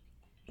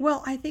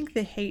 Well, I think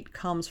the hate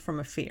comes from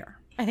a fear.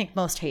 I think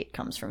most hate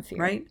comes from fear.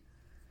 Right?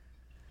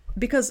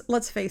 Because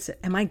let's face it,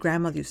 and my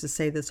grandmother used to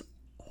say this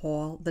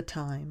all the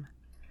time.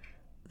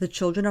 The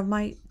children of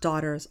my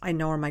daughters, I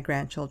know, are my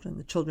grandchildren.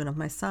 The children of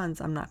my sons,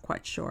 I'm not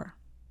quite sure.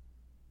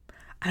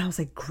 And I was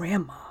like,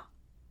 Grandma.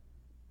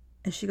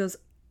 And she goes,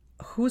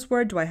 whose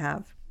word do I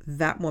have?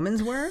 That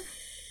woman's word?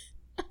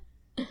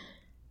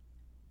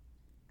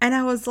 And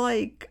I was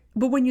like,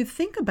 but when you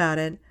think about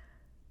it,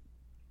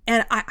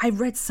 and I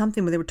read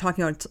something where they were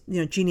talking about,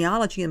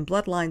 genealogy and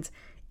bloodlines.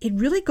 It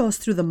really goes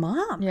through the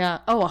mom. Yeah.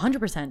 Oh,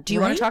 100%. Do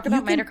you want to talk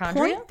about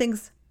mitochondria?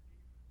 Things.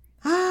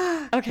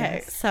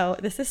 Okay. Yes. So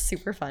this is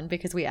super fun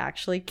because we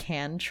actually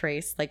can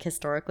trace, like,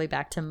 historically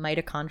back to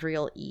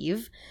mitochondrial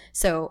Eve.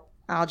 So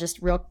I'll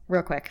just real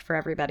quick for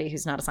everybody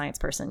who's not a science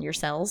person, your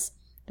cells,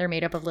 they're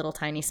made up of little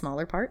tiny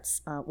smaller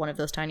parts. One of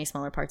those tiny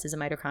smaller parts is a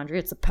mitochondria.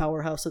 It's the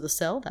powerhouse of the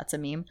cell. That's a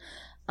meme.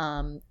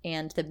 And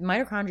the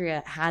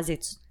mitochondria has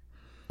its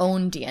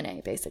own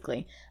DNA,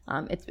 basically.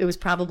 It was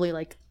probably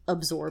like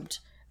absorbed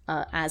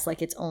as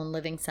like its own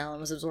living cell and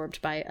was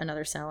absorbed by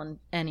another cell. And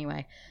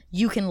anyway,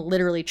 you can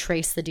literally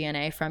trace the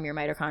DNA from your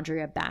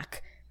mitochondria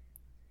back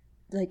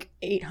like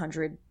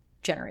 800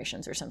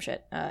 generations or some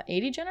shit.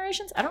 80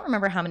 generations? I don't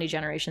remember how many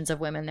generations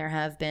of women there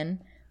have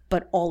been,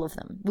 but all of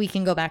them. We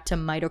can go back to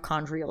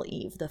mitochondrial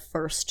Eve, the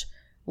first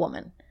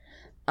woman.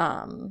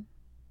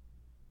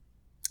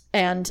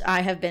 And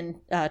I have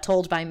been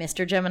told by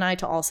Mr. Gemini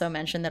to also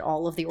mention that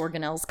all of the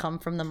organelles come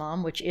from the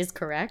mom, which is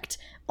correct.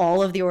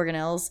 All of the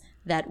organelles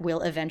that will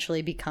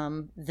eventually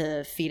become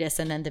the fetus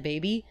and then the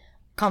baby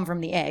come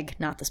from the egg,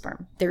 not the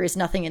sperm. There is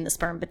nothing in the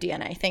sperm but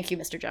DNA. Thank you,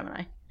 Mr.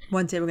 Gemini.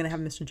 One day we're going to have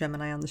Mr.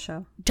 Gemini on the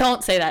show.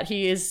 Don't say that.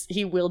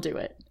 He will do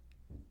it.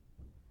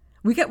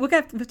 We have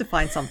to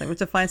find something. We have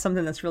to find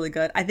something that's really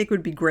good. I think it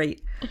would be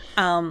great.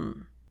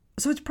 So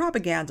it's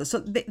propaganda. So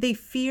they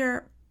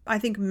fear, I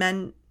think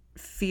men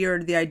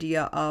feared the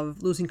idea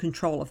of losing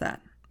control of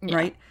that,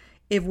 right?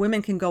 if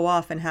women can go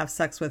off and have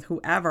sex with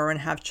whoever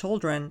and have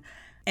children,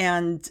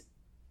 and,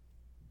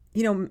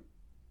 you know,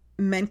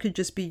 men could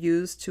just be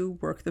used to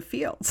work the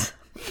fields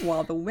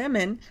while the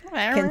women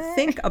can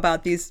think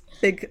about these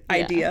big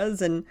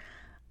ideas. And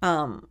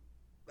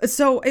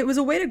so it was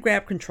a way to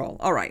grab control.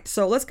 All right,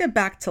 so let's get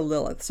back to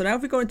Lilith. So now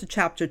if we go into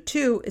chapter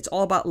 2, it's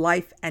all about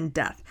life and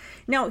death.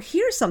 Now,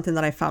 here's something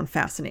that I found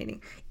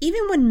fascinating.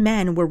 Even when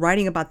men were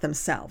writing about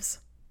themselves,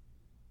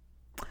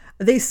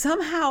 they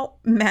somehow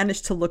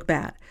managed to look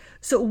bad.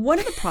 So one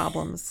of the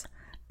problems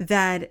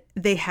that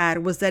they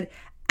had was that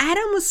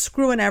Adam was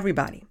screwing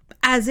everybody,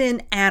 as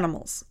in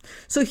animals.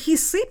 So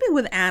he's sleeping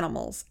with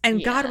animals,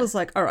 and God was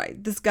like, all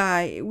right, this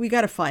guy, we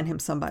got to find him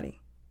somebody.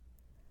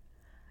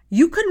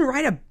 You couldn't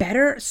write a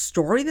better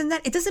story than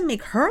that? It doesn't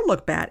make her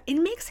look bad. It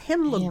makes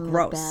him look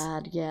gross.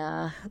 Look bad,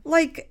 yeah.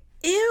 Like,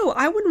 ew,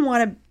 I wouldn't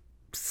want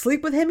to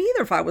sleep with him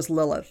either if I was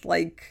Lilith.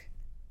 Like,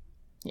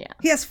 yeah,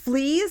 he has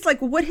fleas.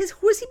 Like, what has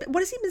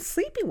he been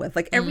sleeping with?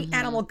 Like, every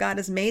animal God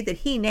has made that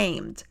he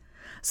named.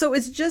 So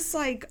it's just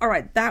like, all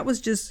right, that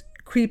was just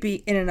creepy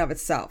in and of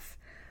itself.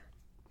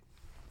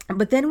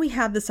 But then we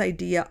have this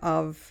idea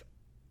of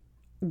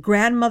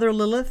grandmother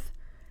Lilith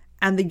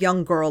and the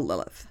young girl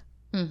Lilith.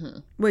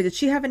 Wait, did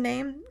she have a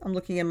name? I'm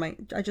looking at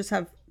I just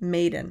have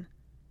Maiden.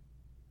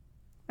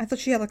 I thought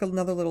she had like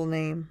another little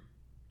name.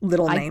 I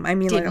thought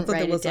write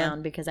there was it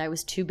down because I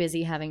was too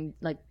busy having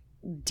like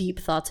deep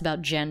thoughts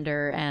about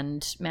gender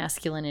and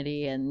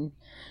masculinity and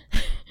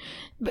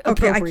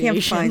okay, I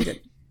can't find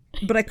it.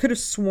 But I could have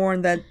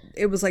sworn that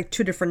it was like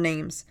 2 different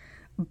names.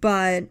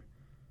 But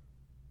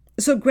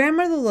so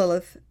grandmother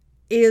Lilith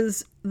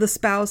is the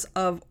spouse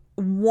of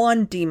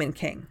one demon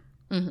king.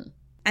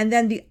 And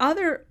then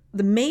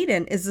the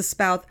maiden is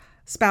the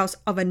spouse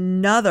of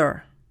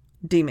another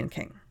demon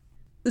king.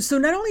 So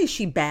not only is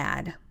she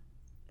bad,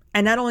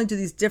 and not only do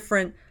these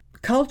different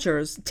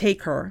cultures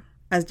take her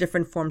as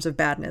different forms of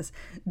badness,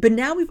 but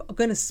now we're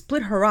going to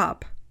split her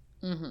up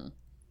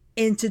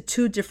into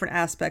 2 different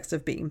aspects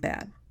of being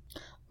bad.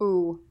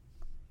 Ooh.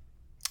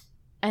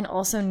 And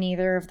also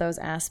neither of those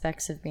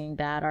aspects of being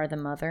bad are the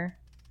mother.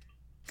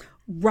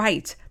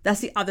 Right. That's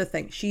the other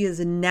thing. She is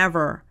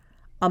never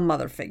a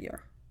mother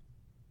figure.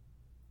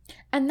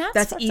 And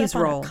that's Eve's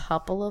up on role. A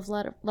couple of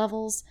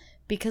levels,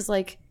 because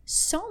like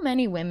so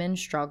many women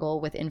struggle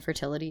with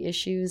infertility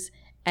issues,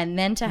 and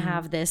then to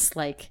have this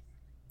like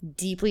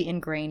deeply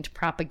ingrained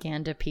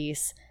propaganda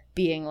piece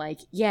being like,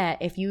 yeah,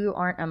 if you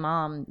aren't a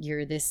mom,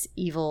 you're this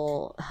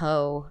evil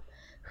hoe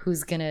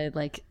who's gonna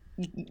like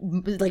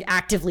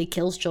actively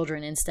kills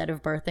children instead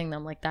of birthing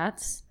them. Like,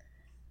 that's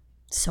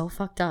so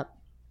fucked up.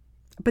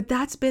 But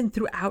that's been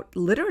throughout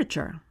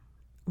literature.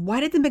 Why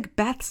did the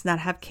Macbeths not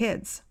have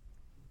kids?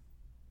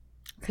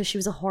 Because she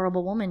was a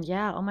horrible woman.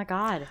 Yeah. Oh my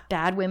God.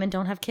 Bad women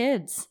don't have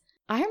kids.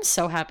 I am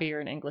so happy you're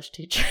an English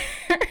teacher.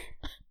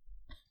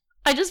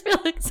 I just feel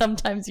like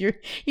sometimes you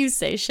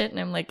say shit and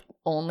I'm like,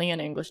 only an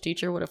English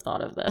teacher would have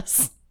thought of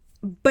this.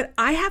 But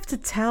I have to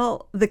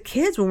tell the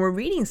kids when we're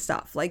reading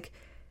stuff, like,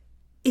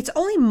 it's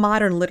only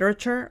modern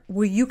literature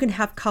where you can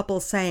have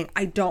couples saying,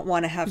 I don't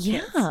want to have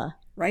kids. Yeah.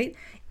 Right?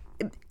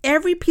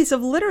 Every piece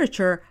of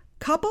literature,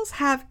 couples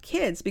have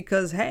kids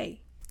because,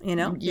 hey, you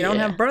know, you don't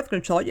have birth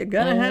control, you're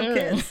going to have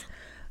kids.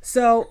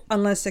 So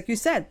unless, like you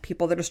said,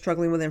 people that are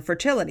struggling with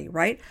infertility,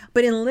 right?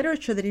 But in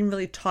literature, they didn't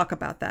really talk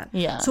about that.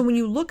 Yeah. So when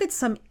you look at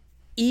some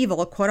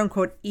evil, quote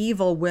unquote,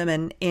 evil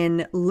women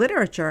in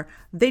literature,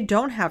 they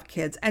don't have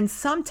kids. And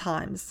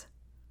sometimes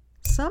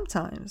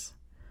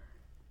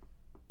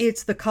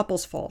it's the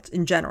couple's fault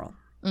in general.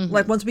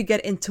 Like once we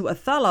get into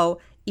Othello,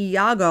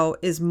 Iago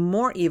is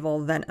more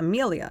evil than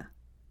Amelia,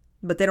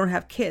 but they don't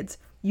have kids.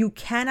 You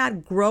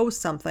cannot grow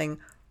something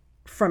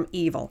from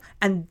evil.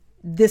 And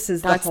this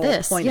is the whole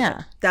point of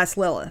it. That's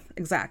Lilith.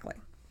 Exactly.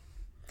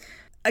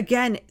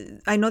 Again,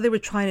 I know they were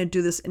trying to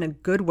do this in a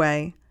good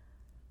way.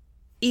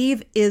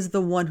 Eve is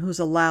the one who's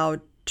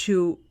allowed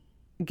to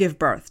give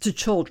birth to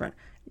children.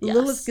 Yes.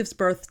 Lilith gives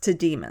birth to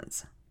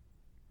demons.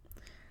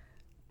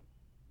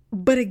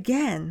 But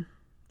again,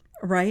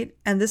 right?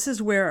 And this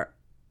is where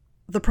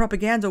the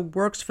propaganda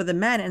works for the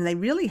men, and they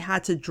really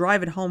had to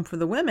drive it home for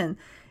the women.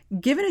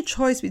 Given a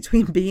choice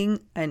between being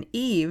an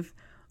Eve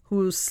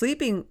who's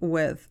sleeping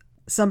with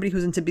somebody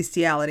who's into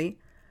bestiality,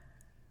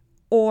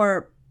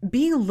 or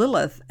being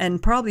Lilith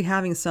and probably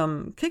having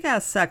some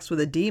kick-ass sex with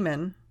a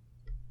demon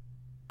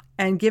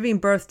and giving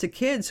birth to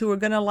kids who are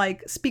going to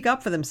like speak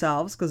up for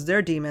themselves because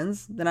they're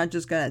demons. They're not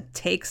just going to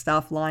take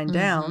stuff lying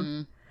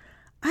down.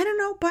 I don't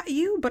know about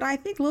you, but I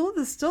think Lilith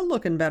is still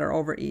looking better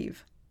over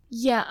Eve.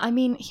 Yeah, I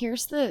mean,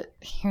 here's the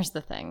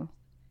thing.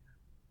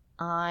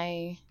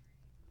 There's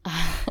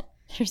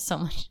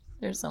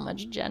so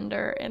much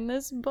gender in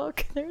this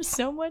book. There's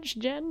so much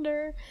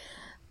gender.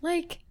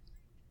 Like,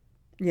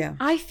 yeah.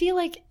 I feel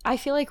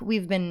like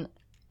we've been,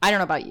 I don't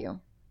know about you.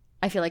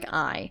 I feel like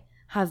I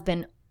have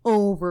been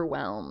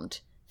overwhelmed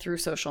through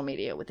social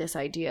media with this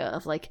idea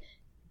of like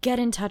get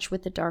in touch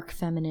with the dark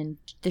feminine.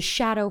 The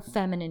shadow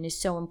feminine is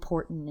so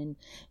important.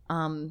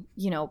 And,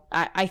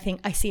 I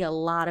think I see a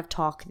lot of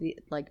talk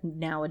like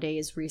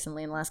nowadays,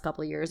 recently in the last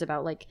couple of years,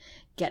 about like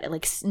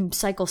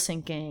cycle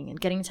syncing and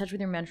getting in touch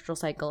with your menstrual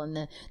cycle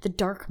and the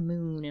dark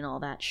moon and all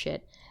that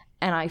shit.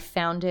 And I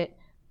found it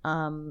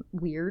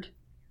weird.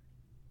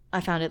 I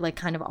found it like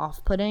kind of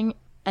off-putting.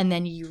 And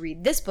then you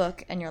read this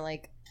book and you're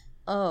like,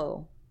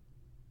 oh,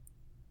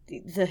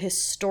 the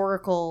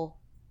historical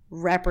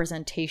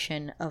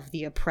representation of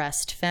the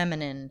oppressed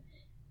feminine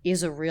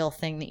is a real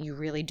thing that you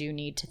really do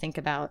need to think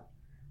about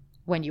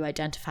when you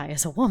identify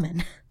as a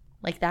woman.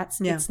 Like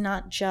it's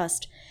not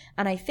just,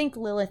 and I think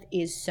Lilith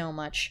is so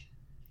much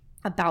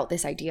about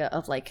this idea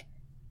of like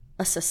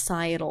a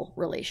societal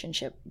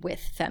relationship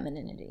with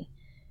femininity,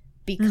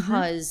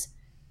 because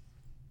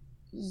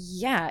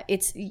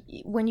it's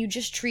when you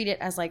just treat it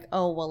as like,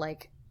 oh, well,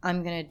 like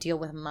I'm gonna deal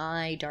with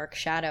my dark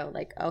shadow,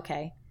 like,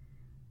 okay,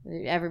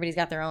 everybody's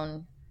got their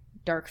own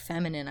dark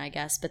feminine, I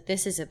guess, but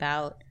this is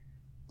about,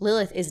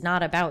 Lilith is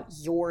not about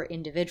your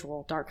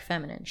individual dark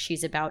feminine.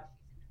 She's about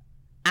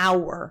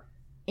our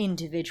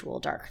individual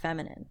dark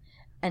feminine.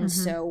 And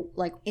so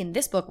like in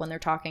this book, when they're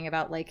talking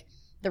about like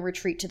the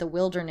retreat to the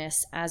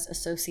wilderness as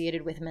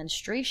associated with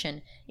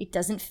menstruation, it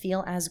doesn't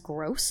feel as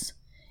gross.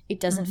 It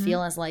doesn't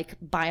feel as like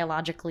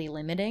biologically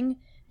limiting,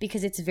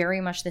 because it's very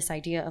much this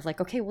idea of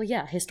like, okay, well,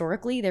 yeah,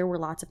 historically there were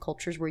lots of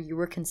cultures where you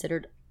were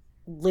considered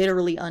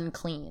literally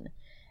unclean.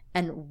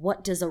 And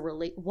what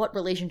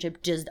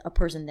relationship does a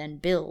person then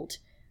build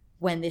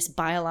when this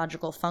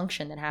biological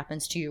function that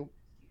happens to you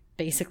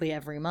basically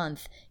every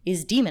month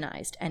is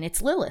demonized? And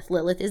it's Lilith.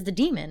 Lilith is the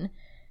demon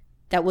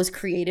that was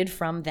created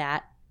from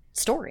that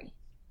story.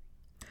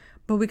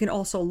 But we can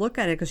also look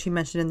at it, because she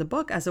mentioned in the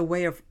book, as a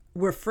way of,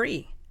 we're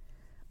free.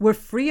 We're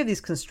free of these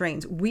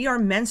constraints. We are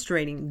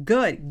menstruating.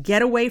 Good.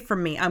 Get away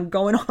from me. I'm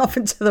going off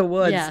into the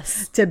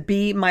woods to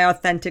be my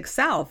authentic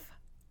self,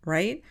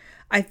 right?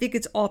 I think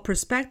it's all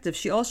perspective.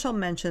 She also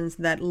mentions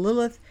that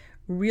Lilith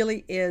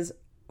really is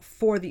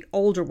for the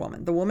older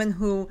woman, the woman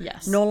who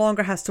no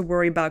longer has to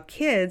worry about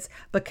kids,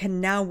 but can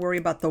now worry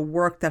about the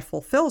work that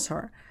fulfills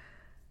her.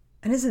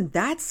 And isn't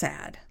that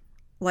sad?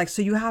 Like,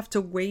 so you have to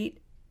wait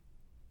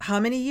how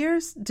many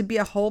years to be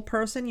a whole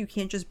person? You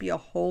can't just be a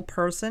whole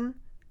person,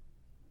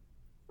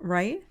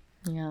 right?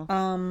 Yeah.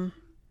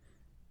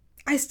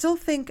 I still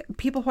think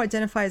people who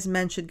identify as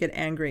men should get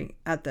angry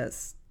at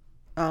this.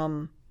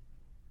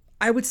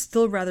 I would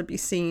still rather be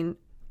seen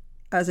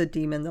as a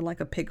demon than like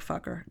a pig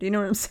fucker. Do you know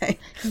what I'm saying?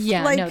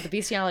 Yeah, like, no, the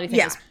bestiality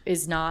thing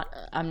is not,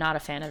 I'm not a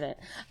fan of it.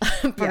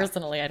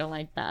 Personally, I don't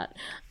like that.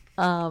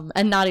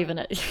 And not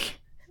even,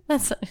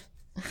 that's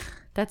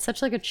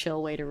such like a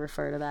chill way to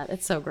refer to that.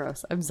 It's so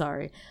gross. I'm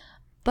sorry.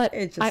 But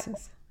it just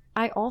is.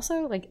 I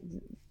also like,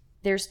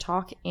 there's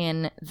talk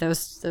in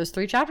those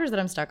 3 chapters that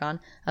I'm stuck on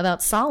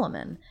about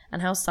Solomon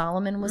and how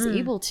Solomon was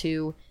able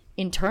to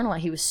internalize.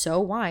 He was so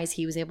wise.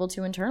 He was able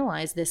to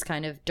internalize this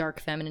kind of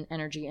dark feminine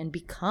energy and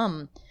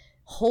become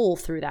whole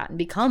through that and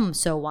become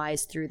so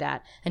wise through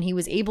that. And he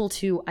was able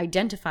to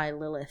identify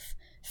Lilith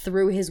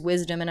through his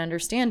wisdom and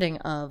understanding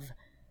of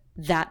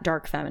that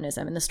dark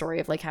feminism, and the story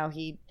of like how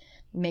he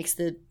makes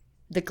the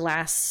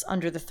glass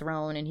under the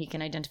throne, and he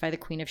can identify the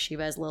Queen of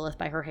Sheba as Lilith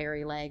by her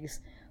hairy legs.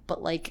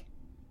 But like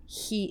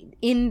he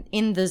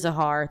in the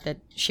Zohar that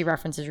she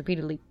references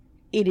repeatedly,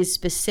 it is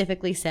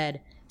specifically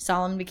said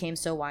Solomon became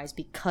so wise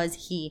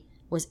because he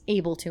was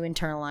able to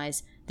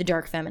internalize the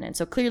dark feminine.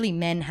 So clearly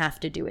men have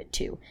to do it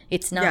too.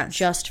 It's not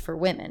just for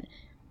women,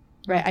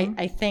 right?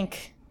 I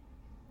think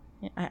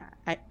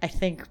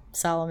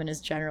Solomon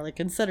is generally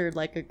considered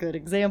like a good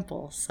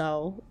example.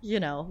 So, you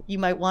know, you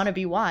might want to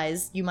be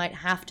wise. You might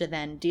have to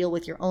then deal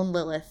with your own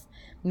Lilith,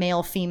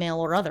 male, female,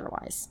 or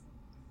otherwise.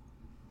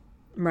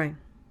 Right.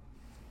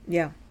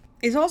 Yeah.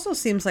 It also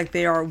seems like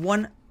they are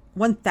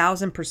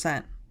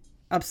 1,000%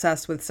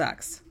 obsessed with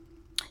sex.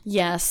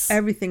 Yes.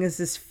 Everything is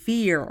this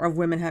fear of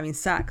women having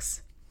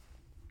sex.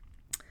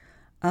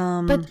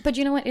 But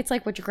you know what? It's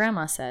like what your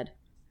grandma said.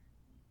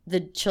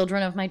 The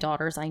children of my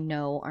daughters I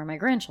know are my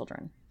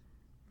grandchildren.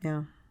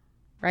 Yeah.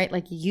 Right?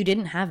 Like, you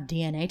didn't have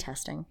DNA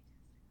testing.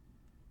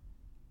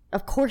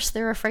 Of course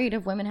they're afraid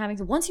of women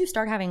having... Once you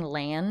start having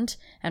land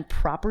and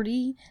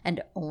property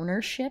and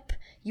ownership,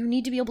 you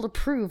need to be able to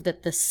prove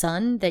that the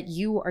son that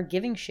you are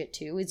giving shit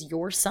to is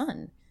your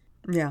son.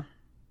 Yeah.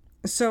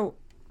 So,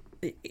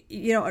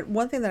 you know,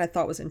 one thing that I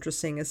thought was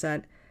interesting is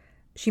that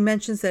she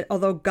mentions that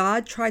although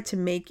God tried to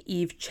make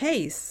Eve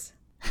chaste,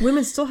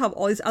 women still have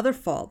all these other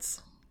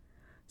faults.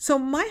 So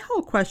my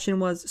whole question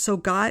was, so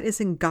God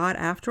isn't God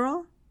after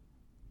all?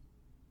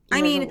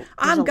 I mean,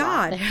 I'm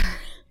God.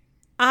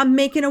 I'm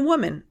making a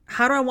woman.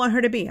 How do I want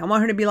her to be? I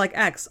want her to be like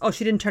X. Oh,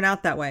 she didn't turn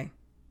out that way.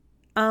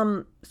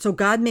 So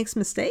God makes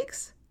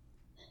mistakes?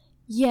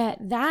 Yeah,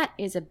 that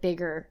is a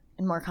bigger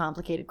and more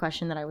complicated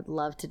question that I would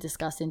love to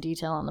discuss in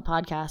detail on the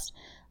podcast.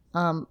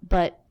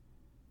 But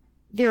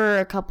there are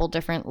a couple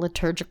different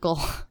liturgical...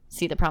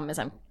 See, the problem is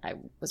I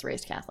was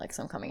raised Catholic,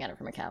 so I'm coming at it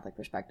from a Catholic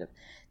perspective.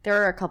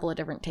 There are a couple of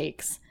different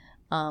takes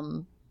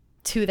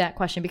to that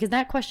question, because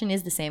that question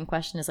is the same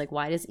question as like,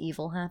 why does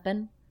evil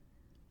happen?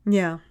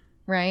 Yeah.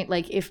 Right?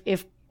 Like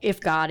if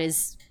God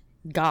is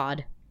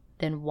God,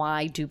 then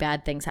why do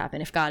bad things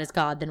happen? If God is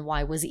God, then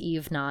why was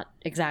Eve not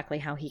exactly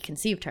how he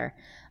conceived her?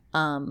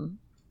 And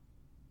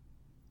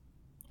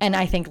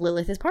I think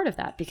Lilith is part of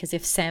that, because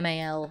if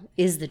Samael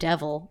is the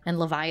devil and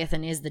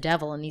Leviathan is the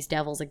devil and these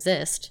devils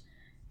exist,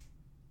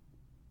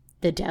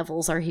 the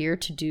devils are here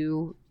to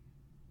do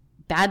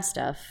bad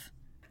stuff.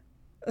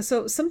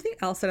 So something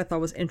else that I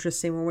thought was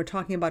interesting when we're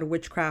talking about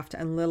witchcraft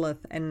and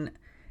Lilith and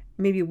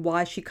maybe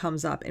why she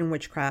comes up in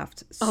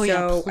witchcraft. Oh, so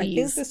yeah, I think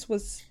please. this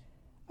was,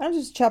 I don't know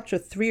if it's chapter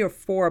 3 or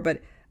 4,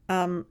 but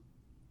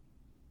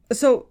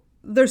so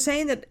they're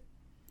saying that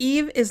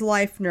Eve is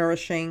life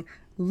nourishing,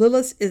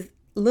 Lilith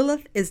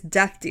is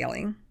death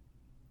dealing.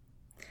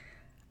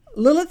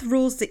 Lilith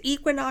rules the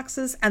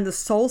equinoxes and the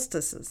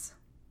solstices.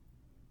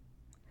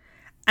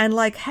 And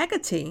like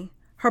Hecate,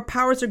 her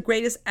powers are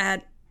greatest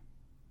at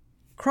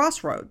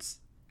crossroads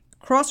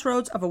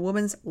of a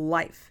woman's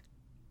life.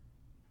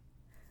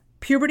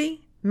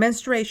 Puberty,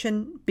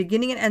 menstruation,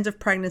 beginning and end of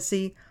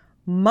pregnancy,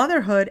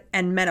 motherhood,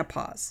 and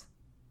menopause.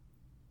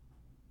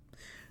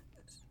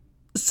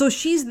 So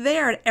she's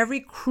there at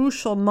every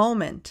crucial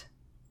moment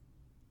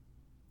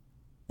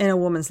in a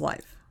woman's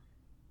life.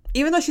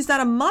 Even though she's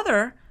not a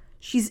mother,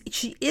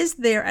 she is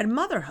there at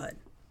motherhood.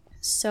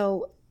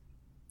 So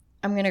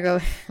I'm gonna go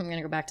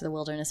back to the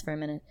wilderness for a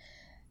minute.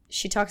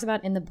 She talks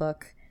about in the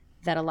book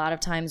that a lot of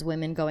times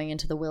women going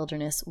into the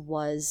wilderness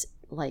was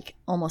like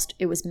almost,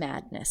 it was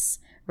madness,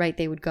 right?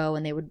 They would go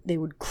and they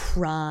would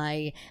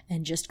cry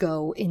and just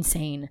go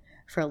insane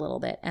for a little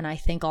bit. And I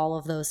think all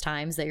of those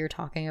times that you're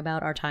talking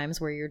about are times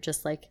where you're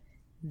just like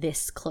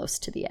this close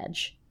to the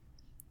edge.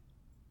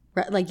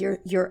 Right? Like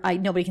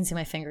nobody can see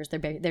my fingers.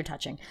 They're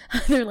touching.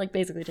 They're like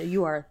basically,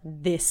 you are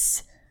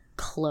this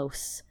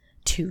close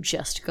to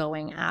just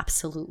going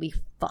absolutely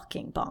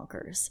fucking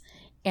bonkers.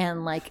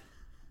 And like,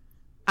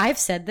 I've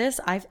said this,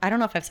 I don't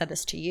know if I've said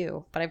this to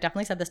you, but I've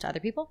definitely said this to other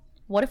people.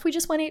 What if we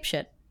just went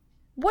apeshit?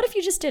 What if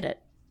you just did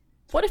it?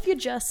 What if you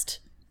just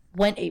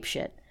went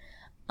apeshit?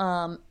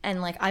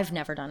 And like, I've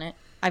never done it.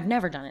 I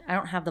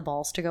don't have the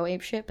balls to go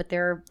apeshit, but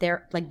they're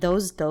like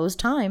those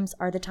times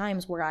are the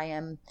times where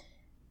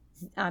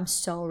I'm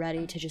so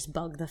ready to just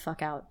bug the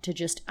fuck out, to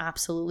just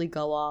absolutely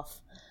go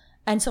off.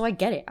 And so I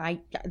get it. I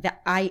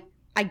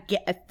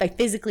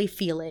physically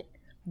feel it,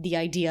 the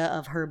idea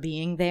of her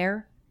being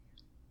there,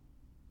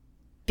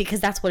 because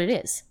that's what it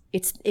is.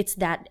 It's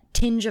that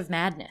tinge of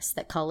madness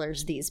that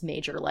colors these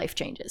major life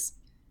changes.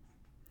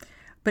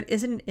 But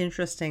isn't it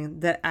interesting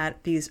that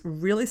at these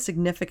really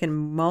significant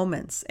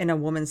moments in a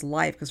woman's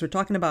life, because we're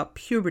talking about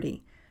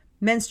puberty,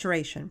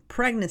 menstruation,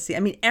 pregnancy, I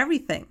mean,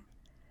 everything.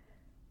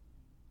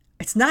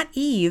 It's not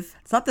Eve.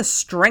 It's not the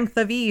strength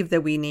of Eve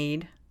that we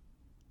need.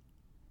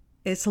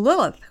 It's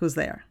Lilith who's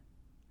there.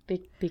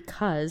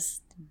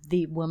 Because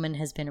the woman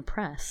has been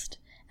oppressed.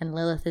 And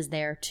Lilith is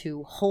there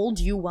to hold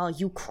you while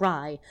you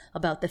cry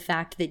about the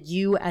fact that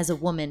you as a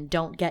woman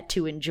don't get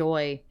to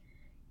enjoy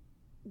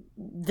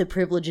the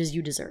privileges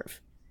you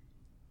deserve.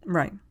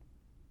 Right.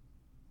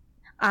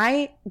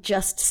 I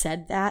just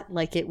said that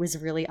like it was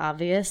really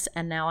obvious,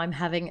 and now I'm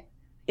having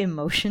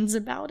emotions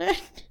about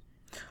it.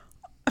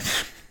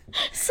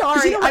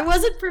 Sorry, I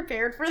wasn't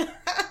prepared for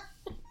that.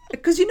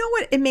 Because you know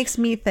what it makes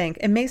me think?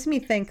 It makes me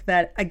think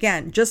that,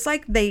 again, just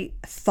like they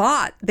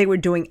thought they were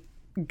doing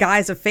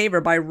guys a favor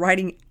by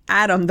writing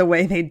Adam the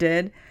way they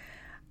did.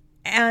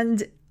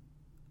 And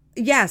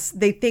yes,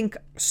 they think,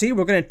 see,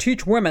 we're going to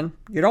teach women.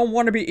 You don't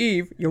want to be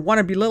Eve. You want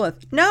to be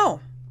Lilith.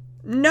 No.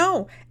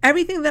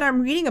 Everything that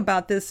I'm reading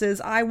about this is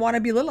I want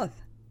to be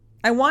Lilith.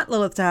 I want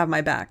Lilith to have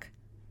my back.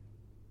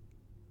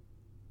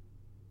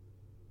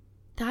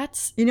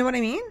 You know what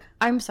I mean?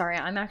 I'm sorry.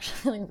 I'm actually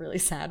feeling really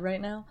sad right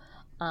now.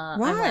 Why?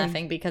 I'm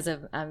laughing because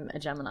I'm a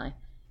Gemini.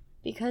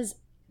 Because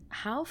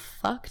how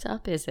fucked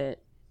up is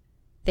it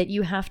that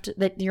you have to,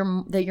 that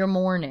you're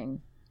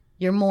mourning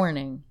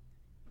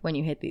when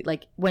you hit the,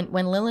 like when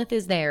Lilith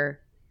is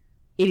there,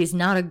 it is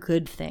not a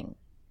good thing.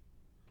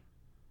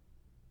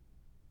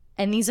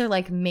 And these are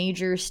like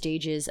major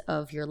stages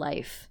of your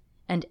life,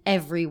 and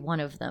every one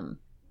of them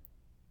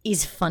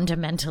is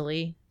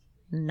fundamentally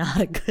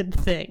not a good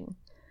thing.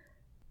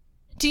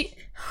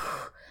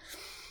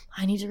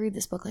 I need to read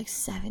this book like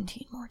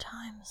 17 more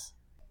times.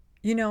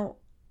 You know,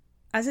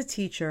 as a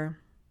teacher,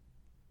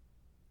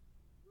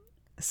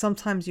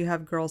 sometimes you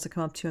have girls that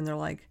come up to you and they're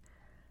like,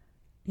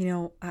 you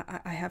know,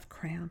 I have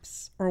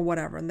cramps or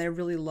whatever, and they're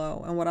really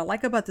low. And what I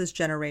like about this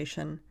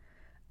generation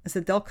is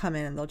that they'll come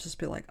in and they'll just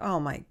be like, oh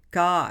my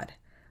God,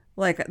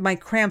 like my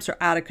cramps are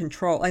out of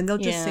control. And they'll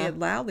just say it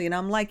loudly. And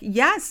I'm like,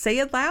 yes, say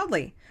it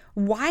loudly.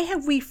 Why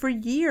have we for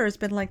years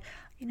been like,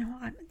 you know,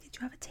 did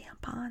you have a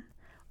tampon?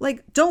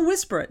 Like, don't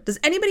whisper it. Does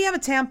anybody have a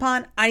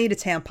tampon? I need a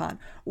tampon.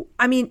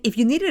 I mean, if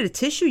you needed a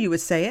tissue, you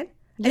would say it.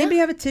 Yeah. Anybody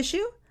have a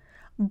tissue?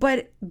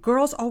 But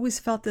girls always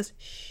felt this,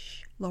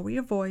 shh, lower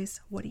your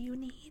voice. What do you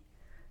need?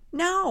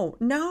 No.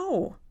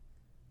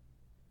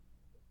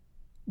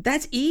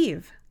 That's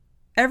Eve.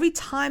 Every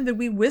time that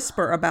we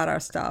whisper about our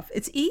stuff,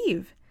 it's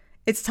Eve.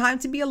 It's time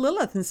to be a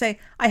Lilith and say,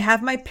 I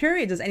have my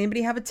period. Does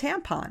anybody have a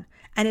tampon?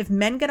 And if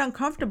men get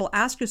uncomfortable,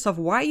 ask yourself,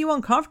 why are you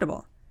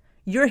uncomfortable?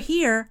 You're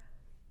here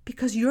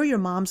because you're your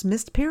mom's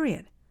missed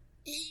period.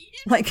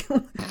 Like,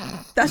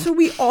 that's what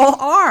we all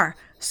are.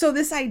 So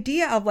this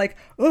idea of like,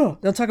 oh,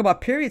 don't talk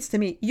about periods to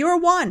me. You're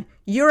one.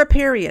 You're a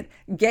period.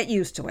 Get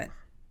used to it.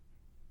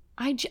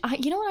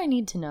 You know what I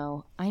need to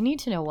know? I need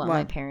to know what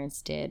my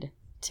parents did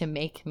to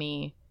make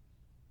me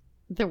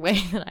the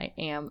way that I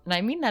am. And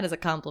I mean that as a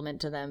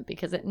compliment to them,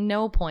 because at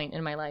no point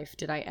in my life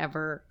did I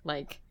ever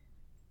like,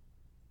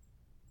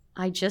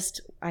 I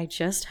just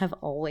have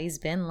always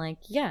been like,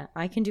 yeah,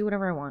 I can do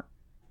whatever I want.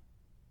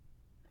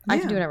 I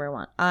can do whatever I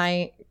want.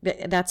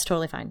 That's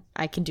totally fine.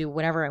 I can do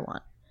whatever I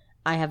want.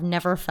 I have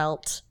never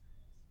felt,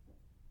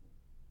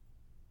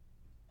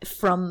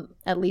 from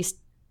at least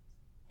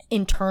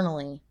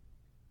internally,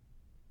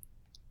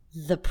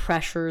 the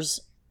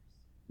pressures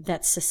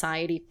that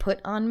society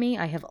put on me.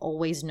 I have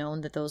always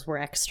known that those were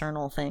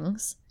external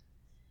things.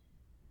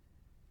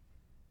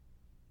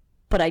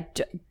 But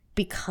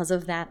because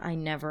of that, I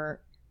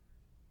never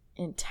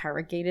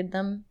interrogated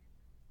them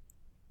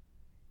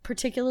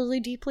particularly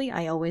deeply.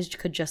 I always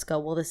could just go,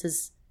 well,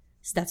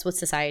 that's what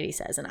society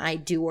says, and I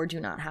do or do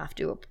not have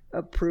to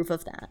approve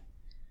of that.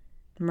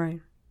 Right.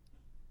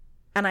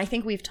 And I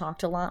think we've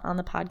talked a lot on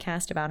the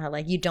podcast about how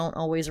like you don't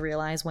always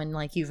realize when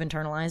like you've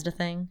internalized a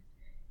thing.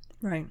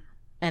 Right.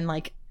 And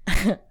like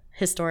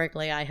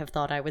historically I have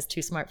thought I was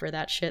too smart for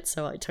that shit,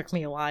 so it took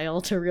me a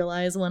while to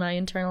realize when I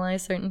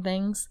internalized certain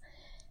things.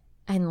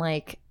 And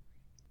like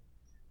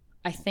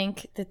I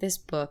think that this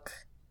book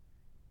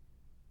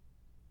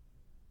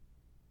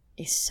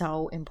is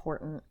so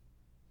important,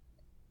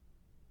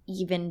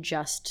 even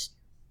just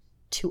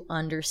to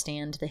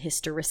understand the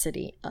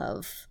historicity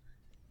of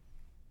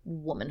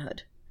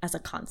womanhood as a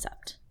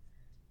concept.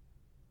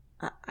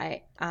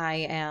 I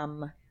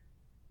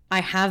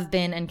have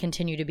been and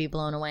continue to be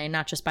blown away,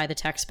 not just by the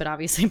text, but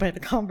obviously by the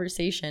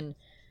conversation.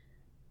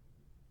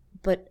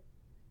 But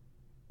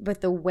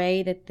the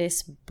way that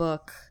this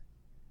book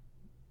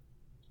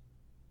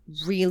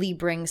really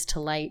brings to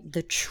light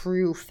the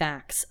true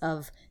facts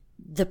of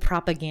the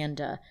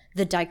propaganda,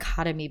 the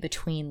dichotomy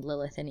between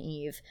Lilith and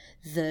Eve,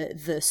 the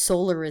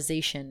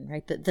solarization,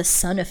 right? The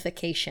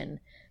sunification,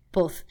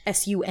 both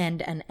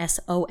S-U-N and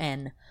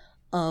S-O-N,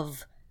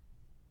 of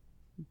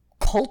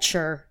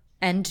culture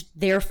and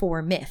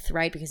therefore myth,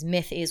 right? Because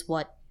myth is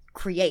what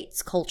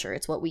creates culture.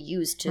 It's what we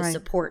use to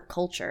support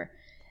culture.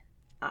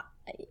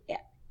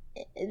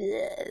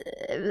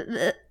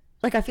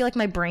 Like, I feel like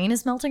my brain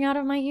is melting out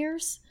of my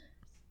ears.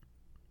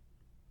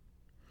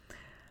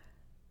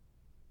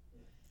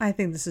 I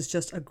think this is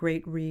just a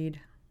great read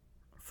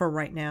for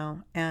right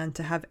now. And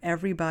to have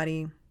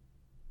everybody,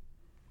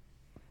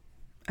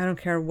 I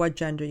don't care what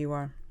gender you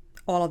are,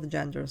 all of the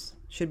genders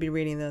should be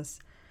reading this,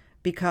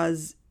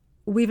 because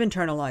we've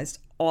internalized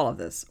all of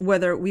this,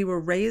 whether we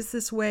were raised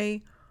this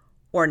way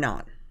or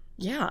not.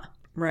 Yeah.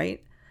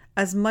 Right?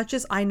 As much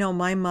as I know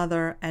my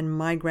mother and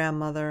my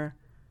grandmother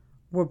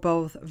were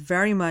both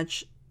very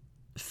much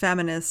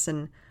feminists,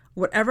 and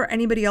whatever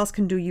anybody else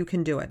can do, you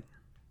can do it.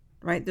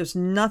 Right? There's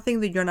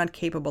nothing that you're not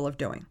capable of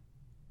doing.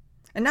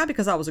 And not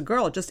because I was a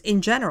girl, just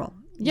in general.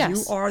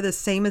 Yes. You are the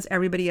same as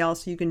everybody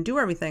else. You can do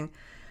everything.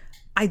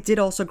 I did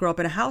also grow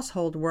up in a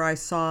household where I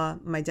saw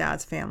my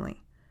dad's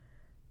family.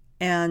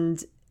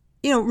 And,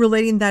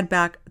 relating that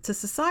back to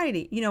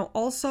society,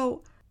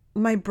 also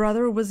my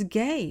brother was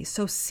gay.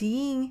 So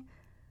seeing,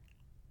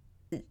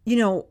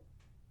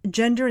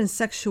 gender and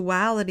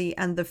sexuality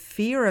and the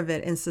fear of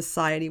it in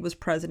society was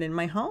present in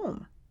my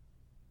home.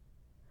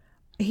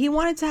 He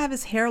wanted to have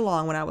his hair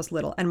long when I was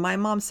little. And my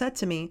mom said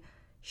to me,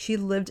 she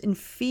lived in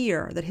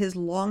fear that his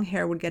long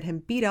hair would get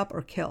him beat up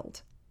or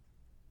killed.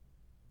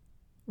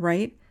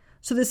 Right?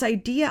 So this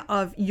idea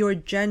of your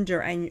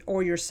gender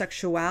or your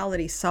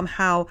sexuality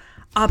somehow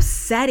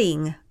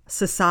upsetting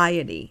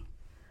society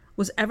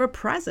was ever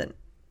present,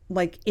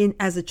 like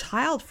as a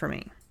child for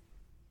me.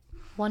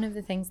 One of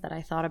the things that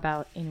I thought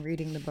about in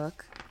reading the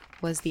book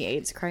was the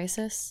AIDS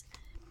crisis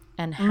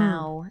and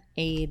how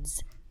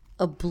AIDS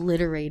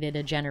obliterated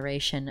a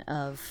generation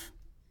of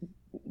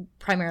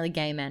primarily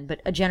gay men, but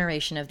a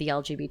generation of the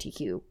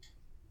LGBTQ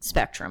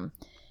spectrum.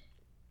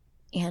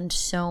 And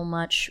so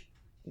much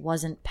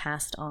wasn't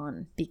passed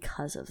on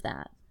because of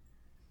that.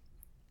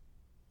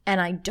 And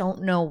I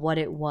don't know what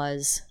it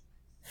was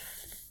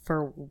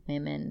for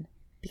women,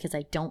 because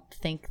I don't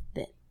think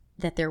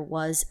that there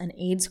was an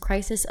AIDS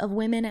crisis of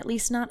women, at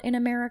least not in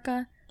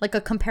America, like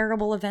a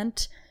comparable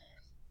event.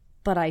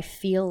 But I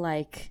feel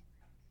like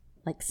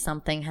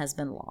something has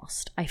been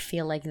lost. I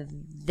feel like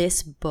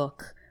this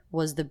book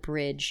was the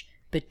bridge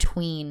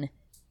between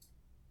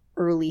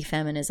early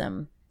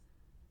feminism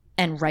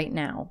and right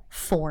now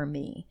for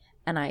me.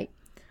 And I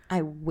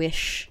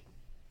wish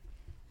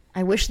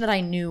that I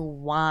knew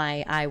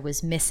why I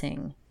was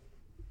missing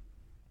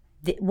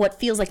what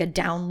feels like a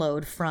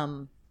download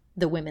from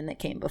the women that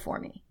came before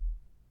me.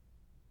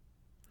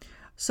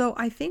 So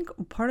I think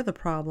part of the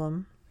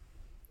problem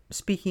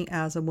speaking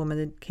as a woman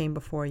that came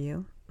before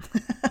you.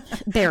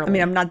 Barely. I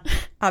mean,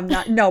 I'm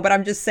not, no, but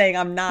I'm just saying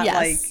I'm not Yes.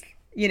 like,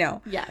 you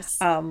know. Yes.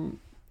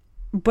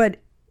 But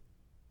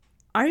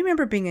I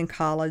remember being in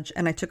college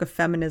and I took a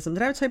feminism.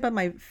 Did I ever tell you about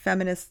my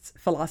feminist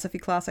philosophy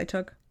class I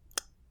took?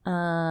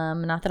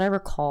 Not that I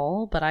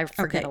recall, but I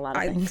forget a lot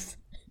of things.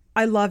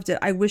 I loved it.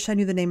 I wish I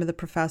knew the name of the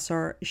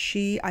professor.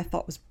 She, I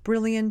thought, was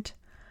brilliant.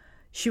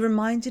 She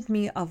reminded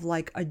me of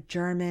like a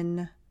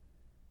German,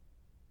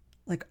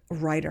 like,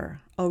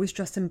 writer, always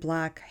dressed in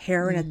black,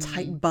 hair in a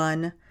tight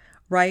bun,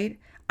 right?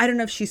 I don't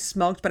know if she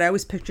smoked, but I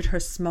always pictured her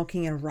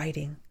smoking and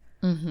writing,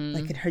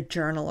 like in her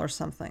journal or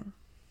something.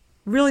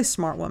 Really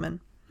smart woman.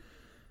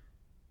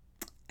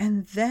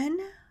 And then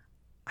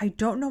I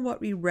don't know what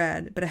we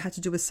read, but it had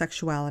to do with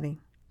sexuality.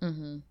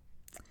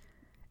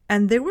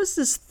 And there was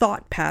this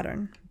thought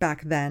pattern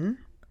back then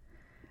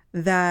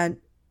that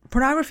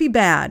pornography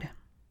bad.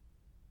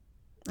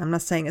 I'm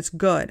not saying it's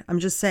good. I'm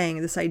just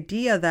saying this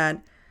idea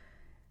that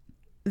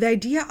the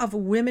idea of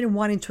women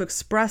wanting to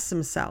express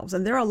themselves.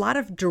 And there are a lot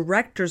of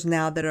directors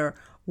now that are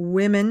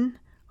women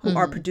who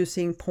are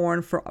producing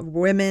porn for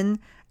women,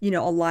 you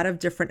know, a lot of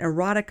different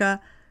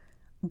erotica.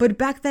 But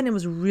back then it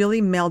was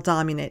really male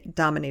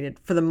dominated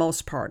for the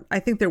most part. I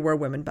think there were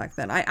women back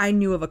then. I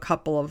knew of a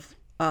couple of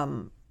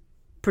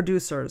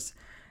producers.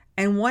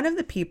 And one of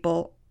the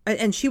people,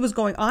 and she was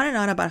going on and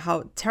on about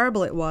how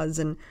terrible it was.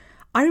 And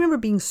I remember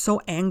being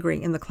so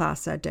angry in the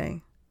class that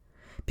day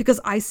because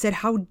I said,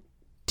 how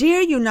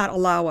dare you not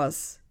allow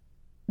us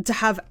to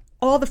have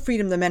all the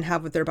freedom the men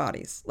have with their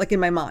bodies? Like, in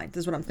my mind,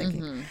 this is what I'm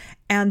thinking.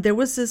 And there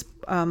was this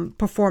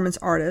performance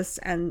artist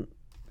and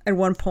at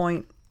one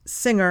point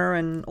singer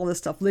and all this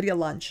stuff, Lydia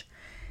Lunch.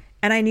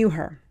 And I knew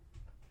her.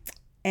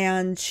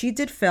 And she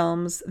did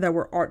films that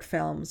were art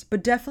films,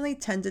 but definitely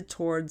tended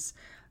towards,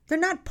 they're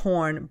not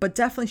porn, but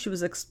definitely she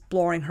was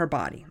exploring her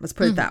body. Let's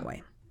put it that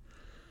way.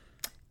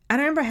 And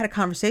I remember I had a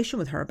conversation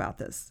with her about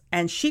this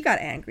and she got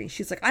angry.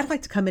 She's like, I'd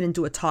like to come in and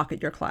do a talk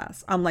at your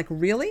class. I'm like,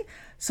 really?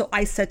 So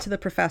I said to the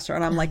professor,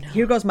 and I'm like,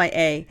 here goes my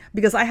A,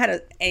 because I had an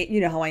A,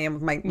 you know how I am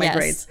with my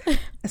grades.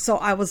 So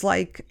I was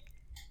like,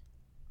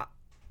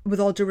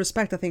 with all due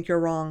respect, I think you're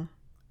wrong.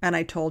 And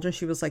I told her,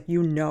 she was like,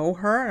 you know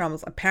her? And I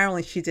was,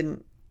 apparently she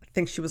didn't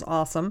think she was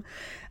awesome.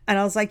 And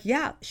I was like,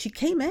 yeah, she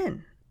came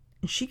in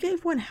and she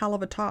gave one hell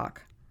of a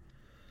talk.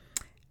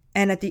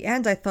 And at the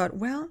end I thought,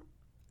 well,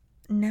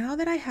 now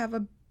that I have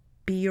a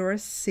B or a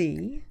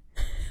C,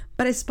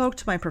 but I spoke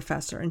to my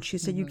professor and she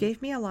said, you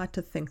gave me a lot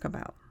to think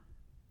about.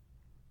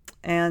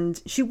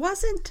 And she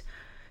wasn't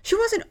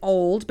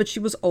old, but she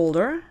was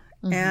older.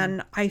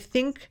 And I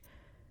think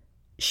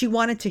she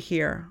wanted to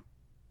hear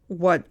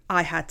what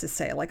I had to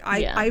say. Like,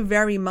 I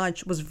very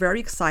much was very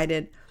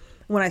excited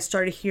when I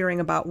started hearing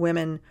about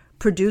women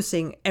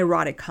producing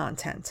erotic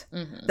content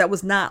that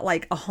was not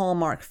like a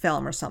Hallmark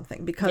film or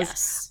something,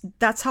 because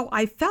that's how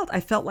I felt. I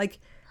felt like,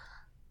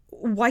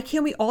 why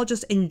can't we all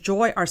just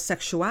enjoy our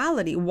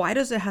sexuality? Why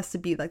does it have to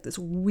be like this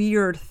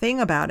weird thing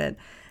about it?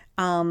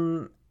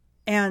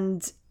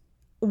 And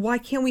why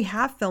can't we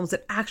have films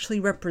that actually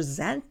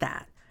represent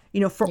that?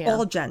 You know, for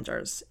all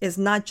genders, is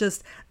not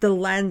just the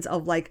lens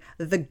of like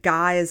the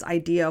guy's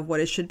idea of what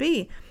it should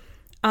be.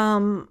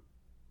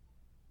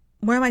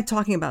 Why am I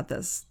talking about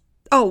this?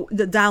 Oh,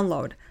 the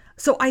download.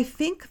 So I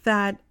think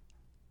that,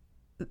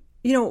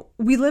 you know,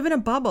 we live in a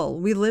bubble.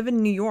 We live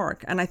in New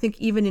York. And I think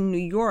even in New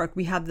York,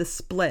 we have this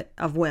split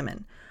of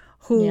women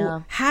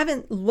who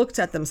haven't looked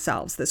at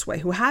themselves this way,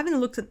 who haven't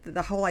looked at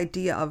the whole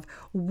idea of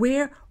why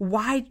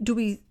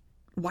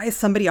is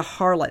somebody a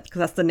harlot? Because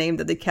that's the name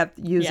that they kept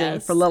using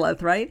for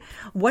Lilith, right?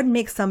 What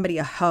makes somebody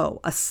a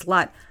hoe, a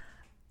slut?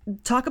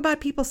 Talk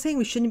about people saying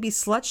we shouldn't be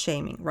slut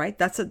shaming, right?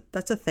 That's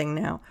a thing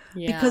now.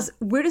 Because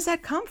where does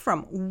that come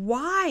from?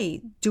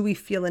 Why do we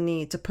feel a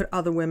need to put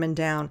other women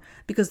down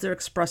because they're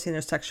expressing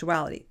their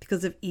sexuality?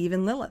 Because of Eve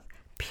and Lilith,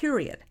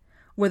 period.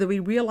 Whether we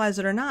realize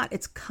it or not,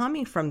 it's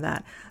coming from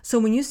that. So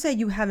when you say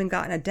you haven't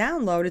gotten a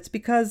download, it's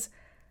because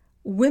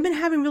women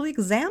haven't really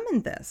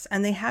examined this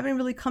and they haven't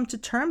really come to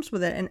terms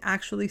with it and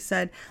actually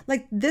said,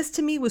 like, this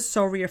to me was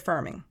so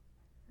reaffirming.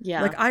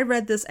 Like, I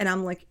read this and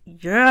I'm like,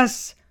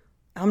 yes,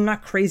 I'm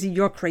not crazy,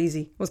 you're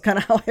crazy, was kind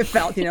of how I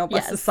felt, you know,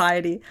 about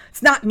society.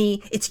 It's not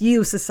me, it's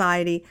you,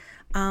 society.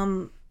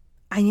 And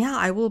yeah,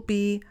 I will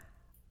be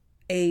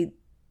a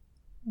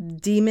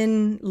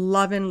demon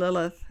loving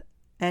Lilith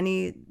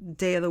any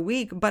day of the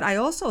week. But I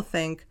also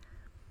think,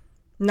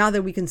 now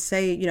that we can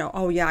say, you know,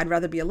 oh yeah, I'd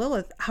rather be a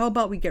Lilith, how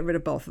about we get rid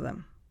of both of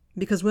them?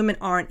 Because women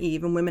aren't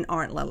Eve and women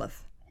aren't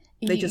Lilith.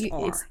 They just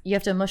are. You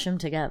have to mush them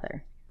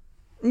together.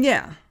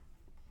 Yeah.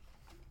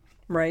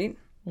 Right?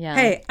 Yeah.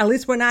 Hey, at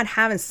least we're not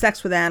having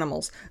sex with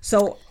animals.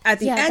 So at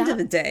the end of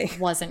the day.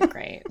 Wasn't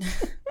great.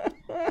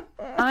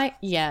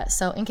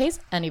 So in case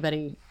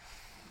anybody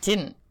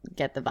didn't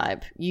get the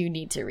vibe, you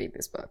need to read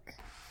this book.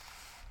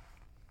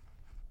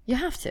 You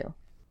have to.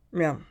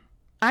 Yeah.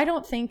 I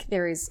don't think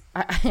there is...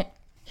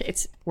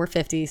 we're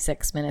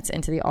 56 minutes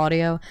into the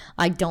audio.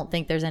 I don't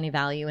think there's any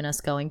value in us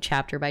going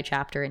chapter by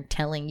chapter and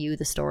telling you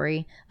the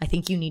story. I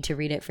think you need to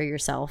read it for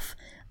yourself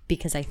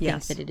because I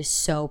think that it is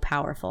so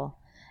powerful.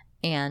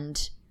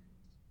 And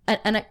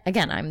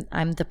again,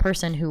 I'm the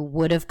person who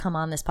would have come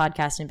on this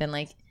podcast and been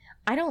like,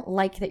 I don't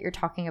like that you're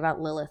talking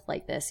about Lilith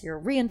like this. You're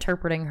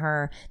reinterpreting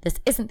her. This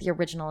isn't the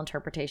original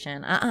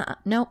interpretation.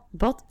 No,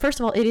 both.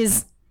 First of all, it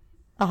is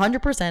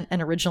 100%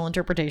 an original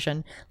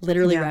interpretation,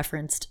 literally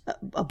referenced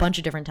a bunch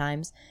of different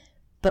times.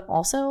 But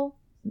also,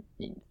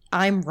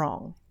 I'm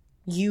wrong.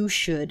 You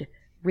should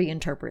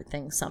reinterpret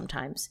things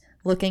sometimes.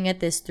 Looking at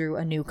this through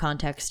a new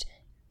context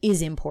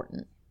is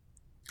important.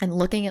 And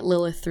looking at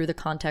Lilith through the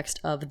context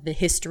of the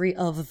history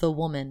of the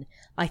woman,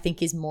 I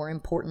think is more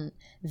important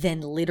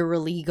than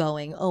literally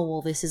going, oh,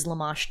 well, this is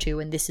Lamash too,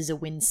 and this is a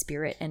wind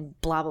spirit, and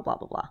blah, blah, blah,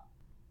 blah, blah.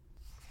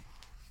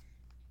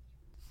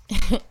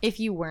 If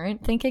you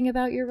weren't thinking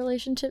about your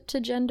relationship to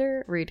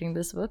gender, reading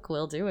this book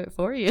will do it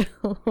for you.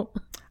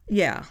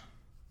 Yeah.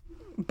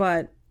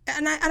 But,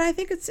 and I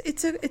think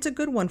it's a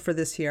good one for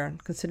this year,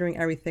 considering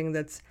everything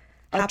that's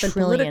happened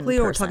politically,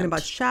 or we're talking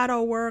about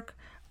shadow work.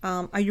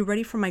 Are you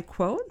ready for my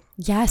quote?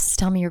 Yes,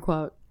 tell me your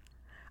quote.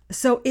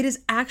 So it is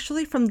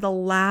actually from the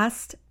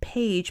last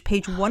page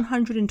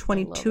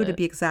 122 to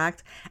be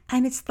exact,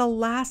 and it's the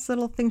last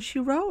little thing she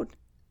wrote.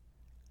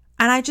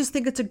 And I just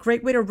think it's a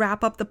great way to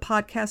wrap up the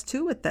podcast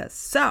too with this.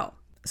 So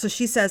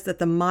she says that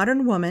the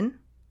modern woman,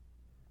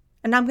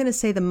 and I'm going to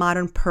say the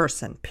modern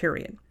person,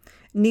 period,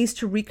 needs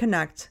to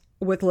reconnect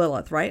with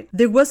Lilith, right?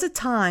 There was a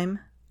time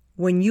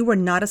when you were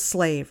not a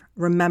slave.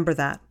 Remember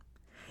that.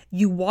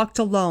 You walked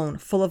alone,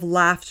 full of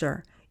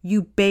laughter.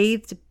 You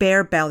bathed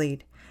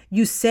bare-bellied.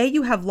 You say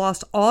you have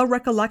lost all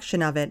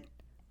recollection of it.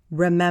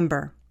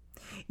 Remember.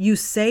 You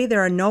say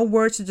there are no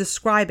words to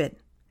describe it.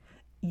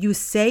 You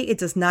say it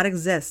does not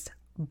exist,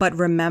 but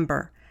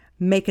remember.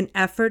 Make an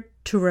effort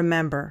to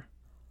remember.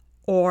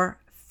 Or,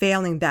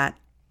 failing that,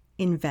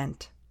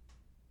 invent.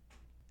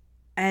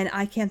 And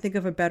I can't think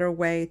of a better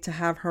way to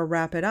have her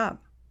wrap it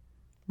up.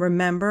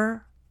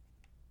 Remember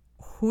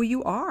who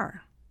you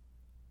are.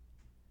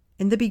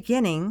 In the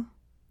beginning,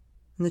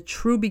 in the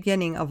true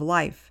beginning of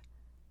life,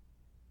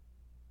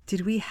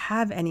 did we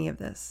have any of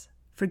this?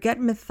 Forget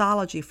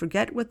mythology,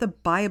 forget what the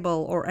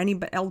Bible or any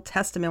Old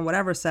Testament,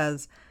 whatever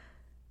says.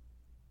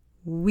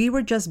 We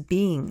were just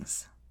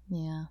beings.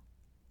 Yeah.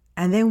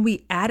 And then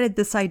we added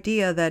this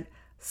idea that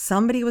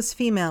somebody was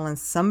female and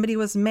somebody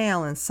was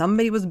male and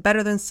somebody was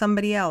better than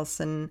somebody else.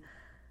 And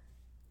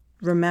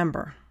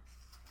remember.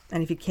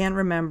 And if you can't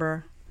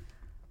remember,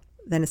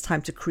 then it's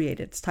time to create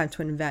it. It's time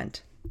to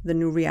invent the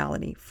new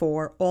reality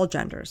for all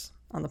genders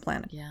on the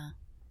planet. Yeah.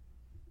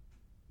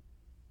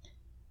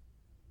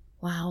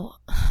 Wow.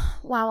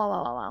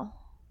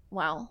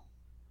 Wow.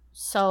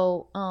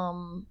 So,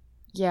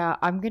 yeah,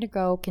 I'm going to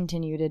go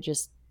continue to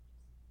just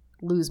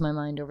lose my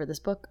mind over this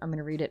book. I'm going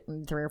to read it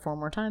 3 or 4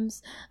 more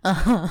times.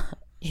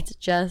 It's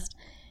just,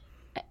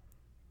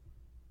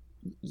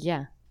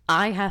 yeah,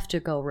 I have to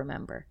go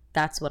remember.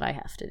 That's what I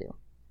have to do.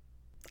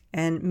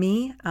 And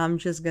me, I'm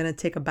just going to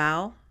take a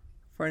bow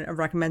for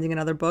recommending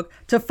another book,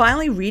 to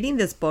finally reading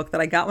this book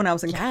that I got when I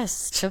was in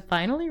Yes, to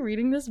finally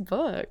reading this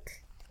book.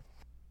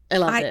 I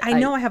love it. I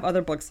know I have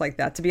other books like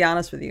that, to be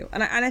honest with you.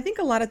 And I think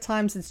a lot of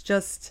times it's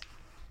just,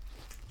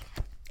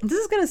 this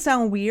is going to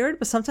sound weird,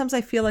 but sometimes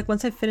I feel like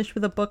once I finish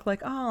with a book,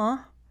 like,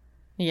 oh,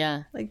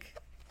 yeah, like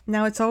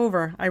now it's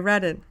over. I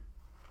read it.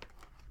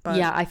 But,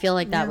 yeah, I feel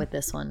like that with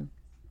this one.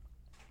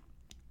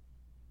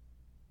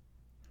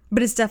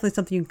 But it's definitely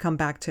something you can come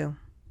back to.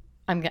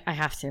 I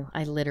have to.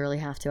 I literally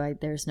have to.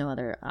 There's no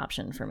other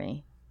option for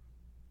me.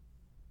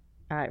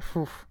 All right.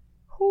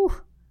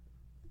 Whew.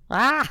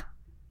 Ah.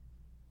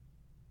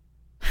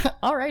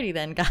 Alrighty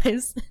then,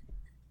 guys.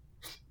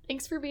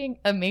 Thanks for being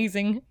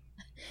amazing.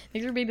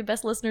 Thanks for being the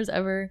best listeners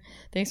ever.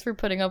 Thanks for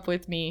putting up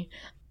with me.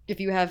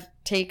 If you have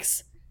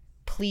takes,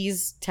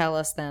 please tell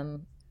us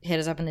them. Hit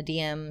us up in the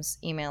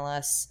DMs. Email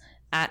us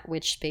at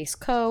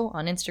witchspaceco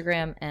on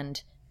Instagram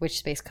and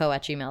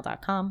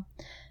witchspaceco@gmail.com.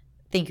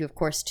 Thank you, of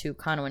course, to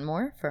Kano and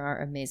Moore for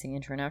our amazing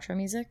intro and outro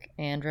music.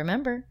 And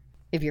remember,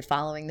 if you're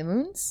following the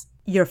moons,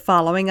 you're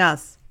following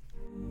us.